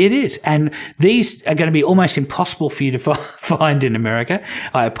it is. And these are going to be almost impossible for you to find in America.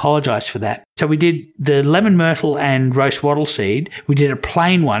 I apologize for that. So we did the lemon myrtle and roast wattle seed. We did a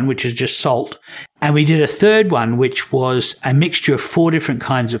plain one, which is just salt. And we did a third one, which was a mixture of 4 different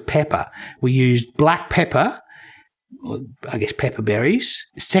kinds of pepper. We used black pepper, or I guess pepper berries,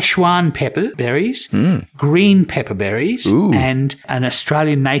 Szechuan pepper berries, green pepper berries, and an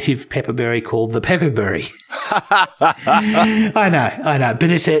Australian native pepper berry called the pepperberry. I know, but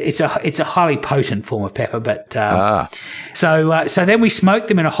it's a highly potent form of pepper. But so then we smoked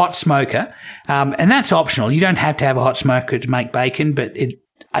them in a hot smoker, and that's optional. You don't have to have a hot smoker to make bacon, but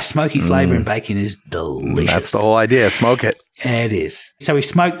a smoky flavour in bacon is delicious. That's the whole idea. Smoke it. It is. So we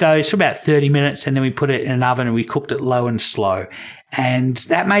smoked those for about 30 minutes, and then we put it in an oven and we cooked it low and slow. And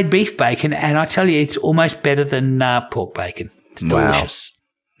that made beef bacon. And I tell you, it's almost better than pork bacon. It's delicious.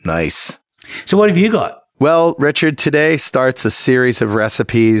 Wow. Nice. So what have you got? Well, Richard, today starts a series of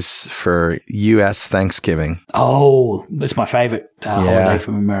recipes for U.S. Thanksgiving. Oh, that's my favorite holiday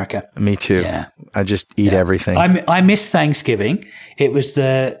from America. Me too. Yeah. I just eat everything. I miss Thanksgiving. It was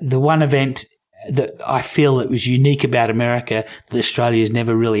the one event that I feel that was unique about America that Australia's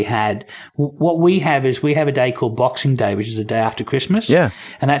never really had. What we have is we have a day called Boxing Day, which is the day after Christmas. Yeah.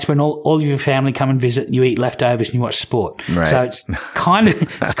 And that's when all of your family come and visit, and you eat leftovers and you watch sport. Right. So it's kind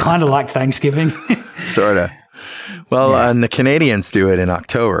of like Thanksgiving. Sort of. Well, and the Canadians do it in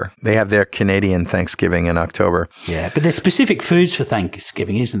October. They have their Canadian Thanksgiving in October. Yeah, but there's specific foods for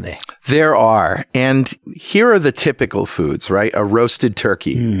Thanksgiving, isn't there? There are. And here are the typical foods, right? A roasted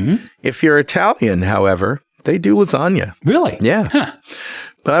turkey. Mm-hmm. If you're Italian, however, they do lasagna. Really? Yeah. Huh.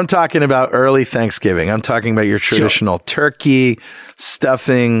 But I'm talking about early Thanksgiving. I'm talking about your traditional turkey,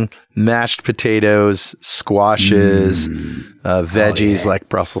 stuffing, mashed potatoes, squashes, veggies like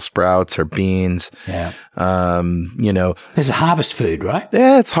Brussels sprouts or beans. Yeah. There's a harvest food, right?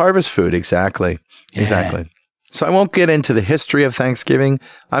 Yeah, it's harvest food. Exactly. Yeah. Exactly. So I won't get into the history of Thanksgiving.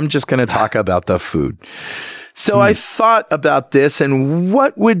 I'm just going to talk about the food. So I thought about this and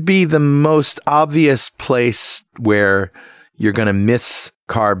what would be the most obvious place where you're going to miss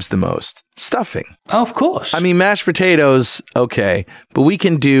carbs the most? Stuffing. Oh, of course. I mean, mashed potatoes, okay, but we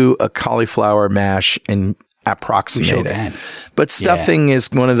can do a cauliflower mash and approximate it. Can. But stuffing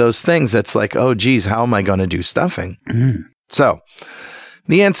is one of those things that's like, oh, geez, how am I going to do stuffing? So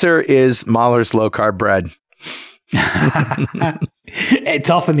the answer is Mahler's low carb bread. It's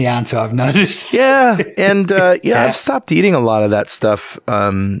often the answer, I've noticed. Yeah. And I've stopped eating a lot of that stuff,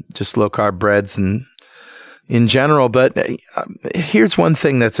 just low carb breads and in general. But here's one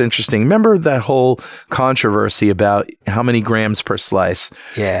thing that's interesting. Remember that whole controversy about how many grams per slice?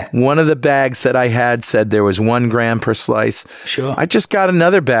 Yeah. One of the bags that I had said there was 1 gram per slice. Sure. I just got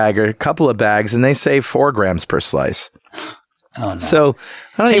another bag or a couple of bags and they say 4 grams per slice. Oh, no. So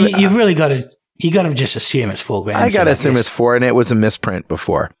you've really got to... You got to just assume it's 4 grams. I got to assume it's 4, and it was a misprint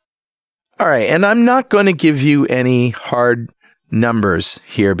before. All right, and I'm not going to give you any hard numbers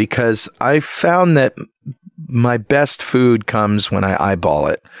here because I found that my best food comes when I eyeball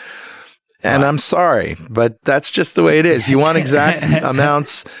it. And I'm sorry, but that's just the way it is. You want exact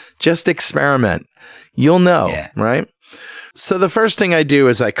amounts, just experiment. You'll know, right? So the first thing I do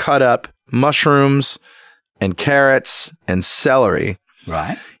is I cut up mushrooms and carrots and celery.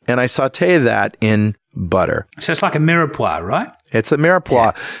 Right. And I saute that in butter. So it's like a mirepoix, right? It's a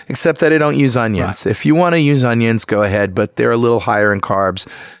mirepoix, except that I don't use onions. Right. If you want to use onions, go ahead, but they're a little higher in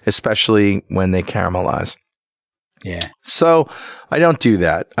carbs, especially when they caramelize. Yeah. So I don't do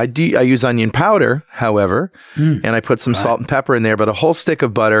that. I use onion powder, however, and I put some salt and pepper in there, but a whole stick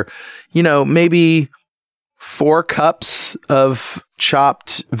of butter, maybe 4 cups of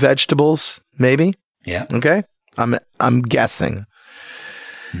chopped vegetables, maybe. Yeah. Okay. I'm guessing.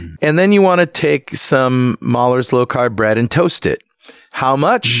 And then you want to take some Mahler's low carb bread and toast it. How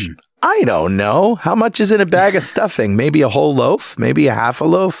much? I don't know. How much is in a bag of stuffing? Maybe a whole loaf, maybe a half a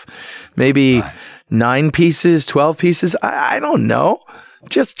loaf, maybe 9 pieces, 12 pieces. I don't know.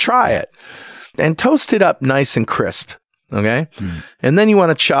 Just try it and toast it up nice and crisp. Okay. And then you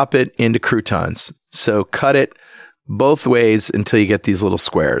want to chop it into croutons. So cut it both ways until you get these little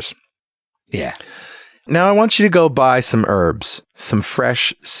squares. Yeah. Now, I want you to go buy some herbs, some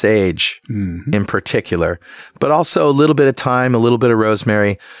fresh sage in particular, but also a little bit of thyme, a little bit of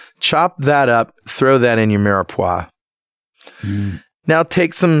rosemary. Chop that up, throw that in your mirepoix. Now,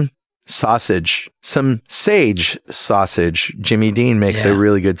 take some sausage, some sage sausage. Jimmy Dean makes a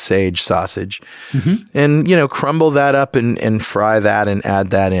really good sage sausage. And, crumble that up and fry that and add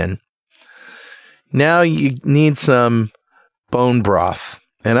that in. Now, you need some bone broth.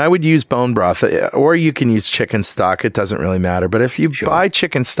 And I would use bone broth, or you can use chicken stock. It doesn't really matter. But if you buy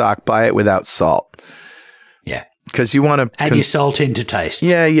chicken stock, buy it without salt. Yeah. Because you want to... Add your salt in to taste.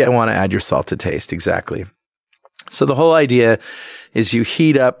 Yeah, you want to add your salt to taste. Exactly. So the whole idea is you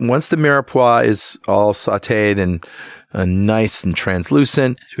heat up, once the mirepoix is all sauteed and nice and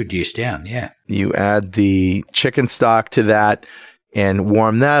translucent. It's reduced down, yeah. You add the chicken stock to that and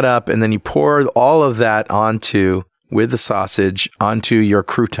warm that up. And then you pour all of that with the sausage onto your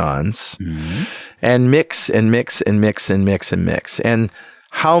croutons and mix and mix and mix and mix and mix. And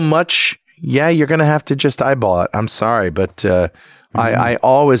how much? Yeah, you're going to have to just eyeball it. I'm sorry, but I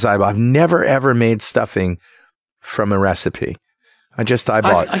always eyeball. I've never, ever made stuffing from a recipe. I just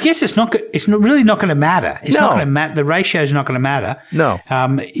eyeball it. I guess it's really not going to matter. It's not going to matter. The ratio is not going to matter. No.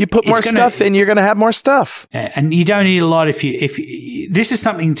 You put more stuff in, you're going to have more stuff. And you don't eat a lot if you this is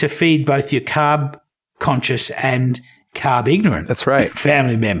something to feed both your carb conscious and carb ignorant. That's right.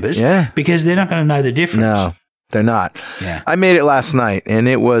 Family members. Yeah. Because they're not going to know the difference. No, they're not. Yeah. I made it last night and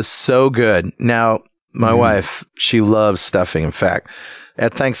it was so good. Now, my wife, she loves stuffing. In fact,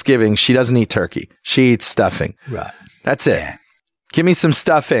 at Thanksgiving, she doesn't eat turkey. She eats stuffing. Right. That's it. Yeah. Give me some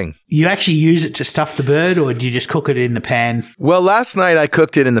stuffing. You actually use it to stuff the bird or do you just cook it in the pan? Well, last night I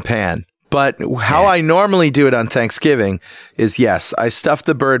cooked it in the pan. But how I normally do it on Thanksgiving is, yes, I stuff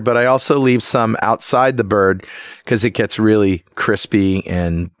the bird, but I also leave some outside the bird because it gets really crispy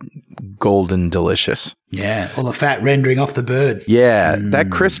and golden delicious. Yeah, all the fat rendering off the bird. Yeah,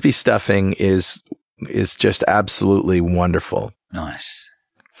 that crispy stuffing is just absolutely wonderful. Nice.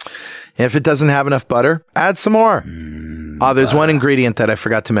 And if it doesn't have enough butter, add some more. There's one ingredient that I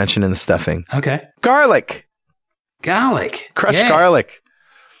forgot to mention in the stuffing. Okay. Garlic. Crushed garlic.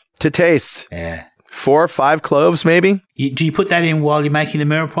 To taste. Yeah. 4 or 5 cloves, maybe. Do you put that in while you're making the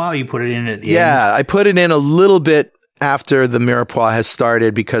mirepoix or you put it in at the end? Yeah, I put it in a little bit after the mirepoix has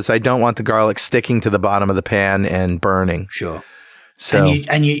started because I don't want the garlic sticking to the bottom of the pan and burning. Sure. So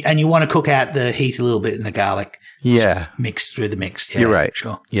and you want to cook out the heat a little bit in the garlic Yeah. mixed through the mix. Yeah, You're right.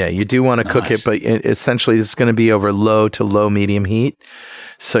 Sure. Yeah, you do want to cook it, but essentially it's going to be over low to low medium heat.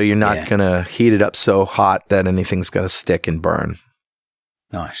 So you're not going to heat it up so hot that anything's going to stick and burn.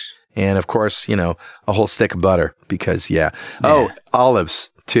 Nice. And of course, a whole stick of butter because, Oh,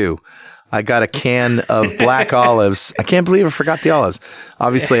 olives too. I got a can of black olives. I can't believe I forgot the olives.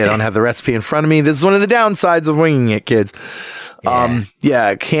 Obviously, I don't have the recipe in front of me. This is one of the downsides of winging it, kids.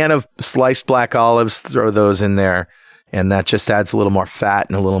 A can of sliced black olives, throw those in there, and that just adds a little more fat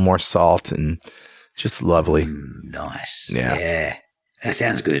and a little more salt and just lovely. Nice. Yeah. That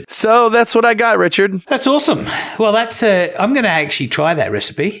sounds good. So that's what I got, Richard. That's awesome. Well, I'm going to actually try that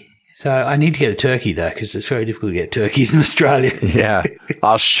recipe. So I need to get a turkey, though, because it's very difficult to get turkeys in Australia. Yeah.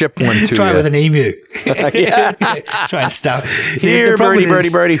 I'll ship one to Try you. it with an emu. Yeah. Try and stuff. Here, birdie.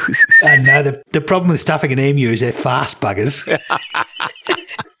 I know. The problem with stuffing an emu is they're fast buggers.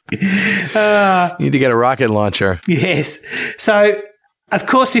 You need to get a rocket launcher. Yes. So, of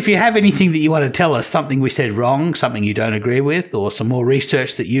course, if you have anything that you want to tell us, something we said wrong, something you don't agree with, or some more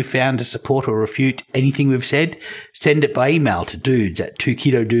research that you found to support or refute anything we've said, send it by email to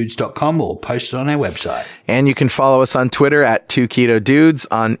dudes@twoketodudes.com or post it on our website. And you can follow us on Twitter @2KetoDudes,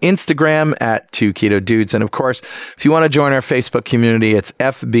 on Instagram @2KetoDudes. And of course, if you want to join our Facebook community, it's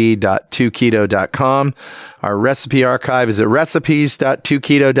fb.2keto.com. Our recipe archive is at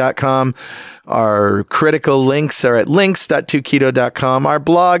recipes.2keto.com. Our critical links are at links.2keto.com. Our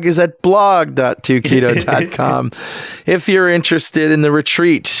blog is at blog.2keto.com. If you're interested in the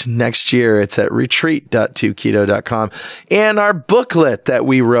retreat next year, it's at retreat.2keto.com. And our booklet that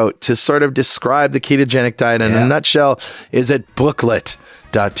we wrote to sort of describe the ketogenic diet in a nutshell is at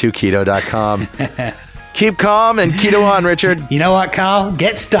booklet.2keto.com. Keep calm and keto on, Richard. You know what, Carl?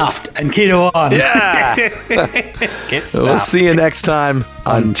 Get stuffed and keto on. Yeah. Get stuffed. We'll see you next time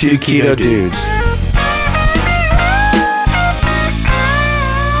on 2 Keto Dudes.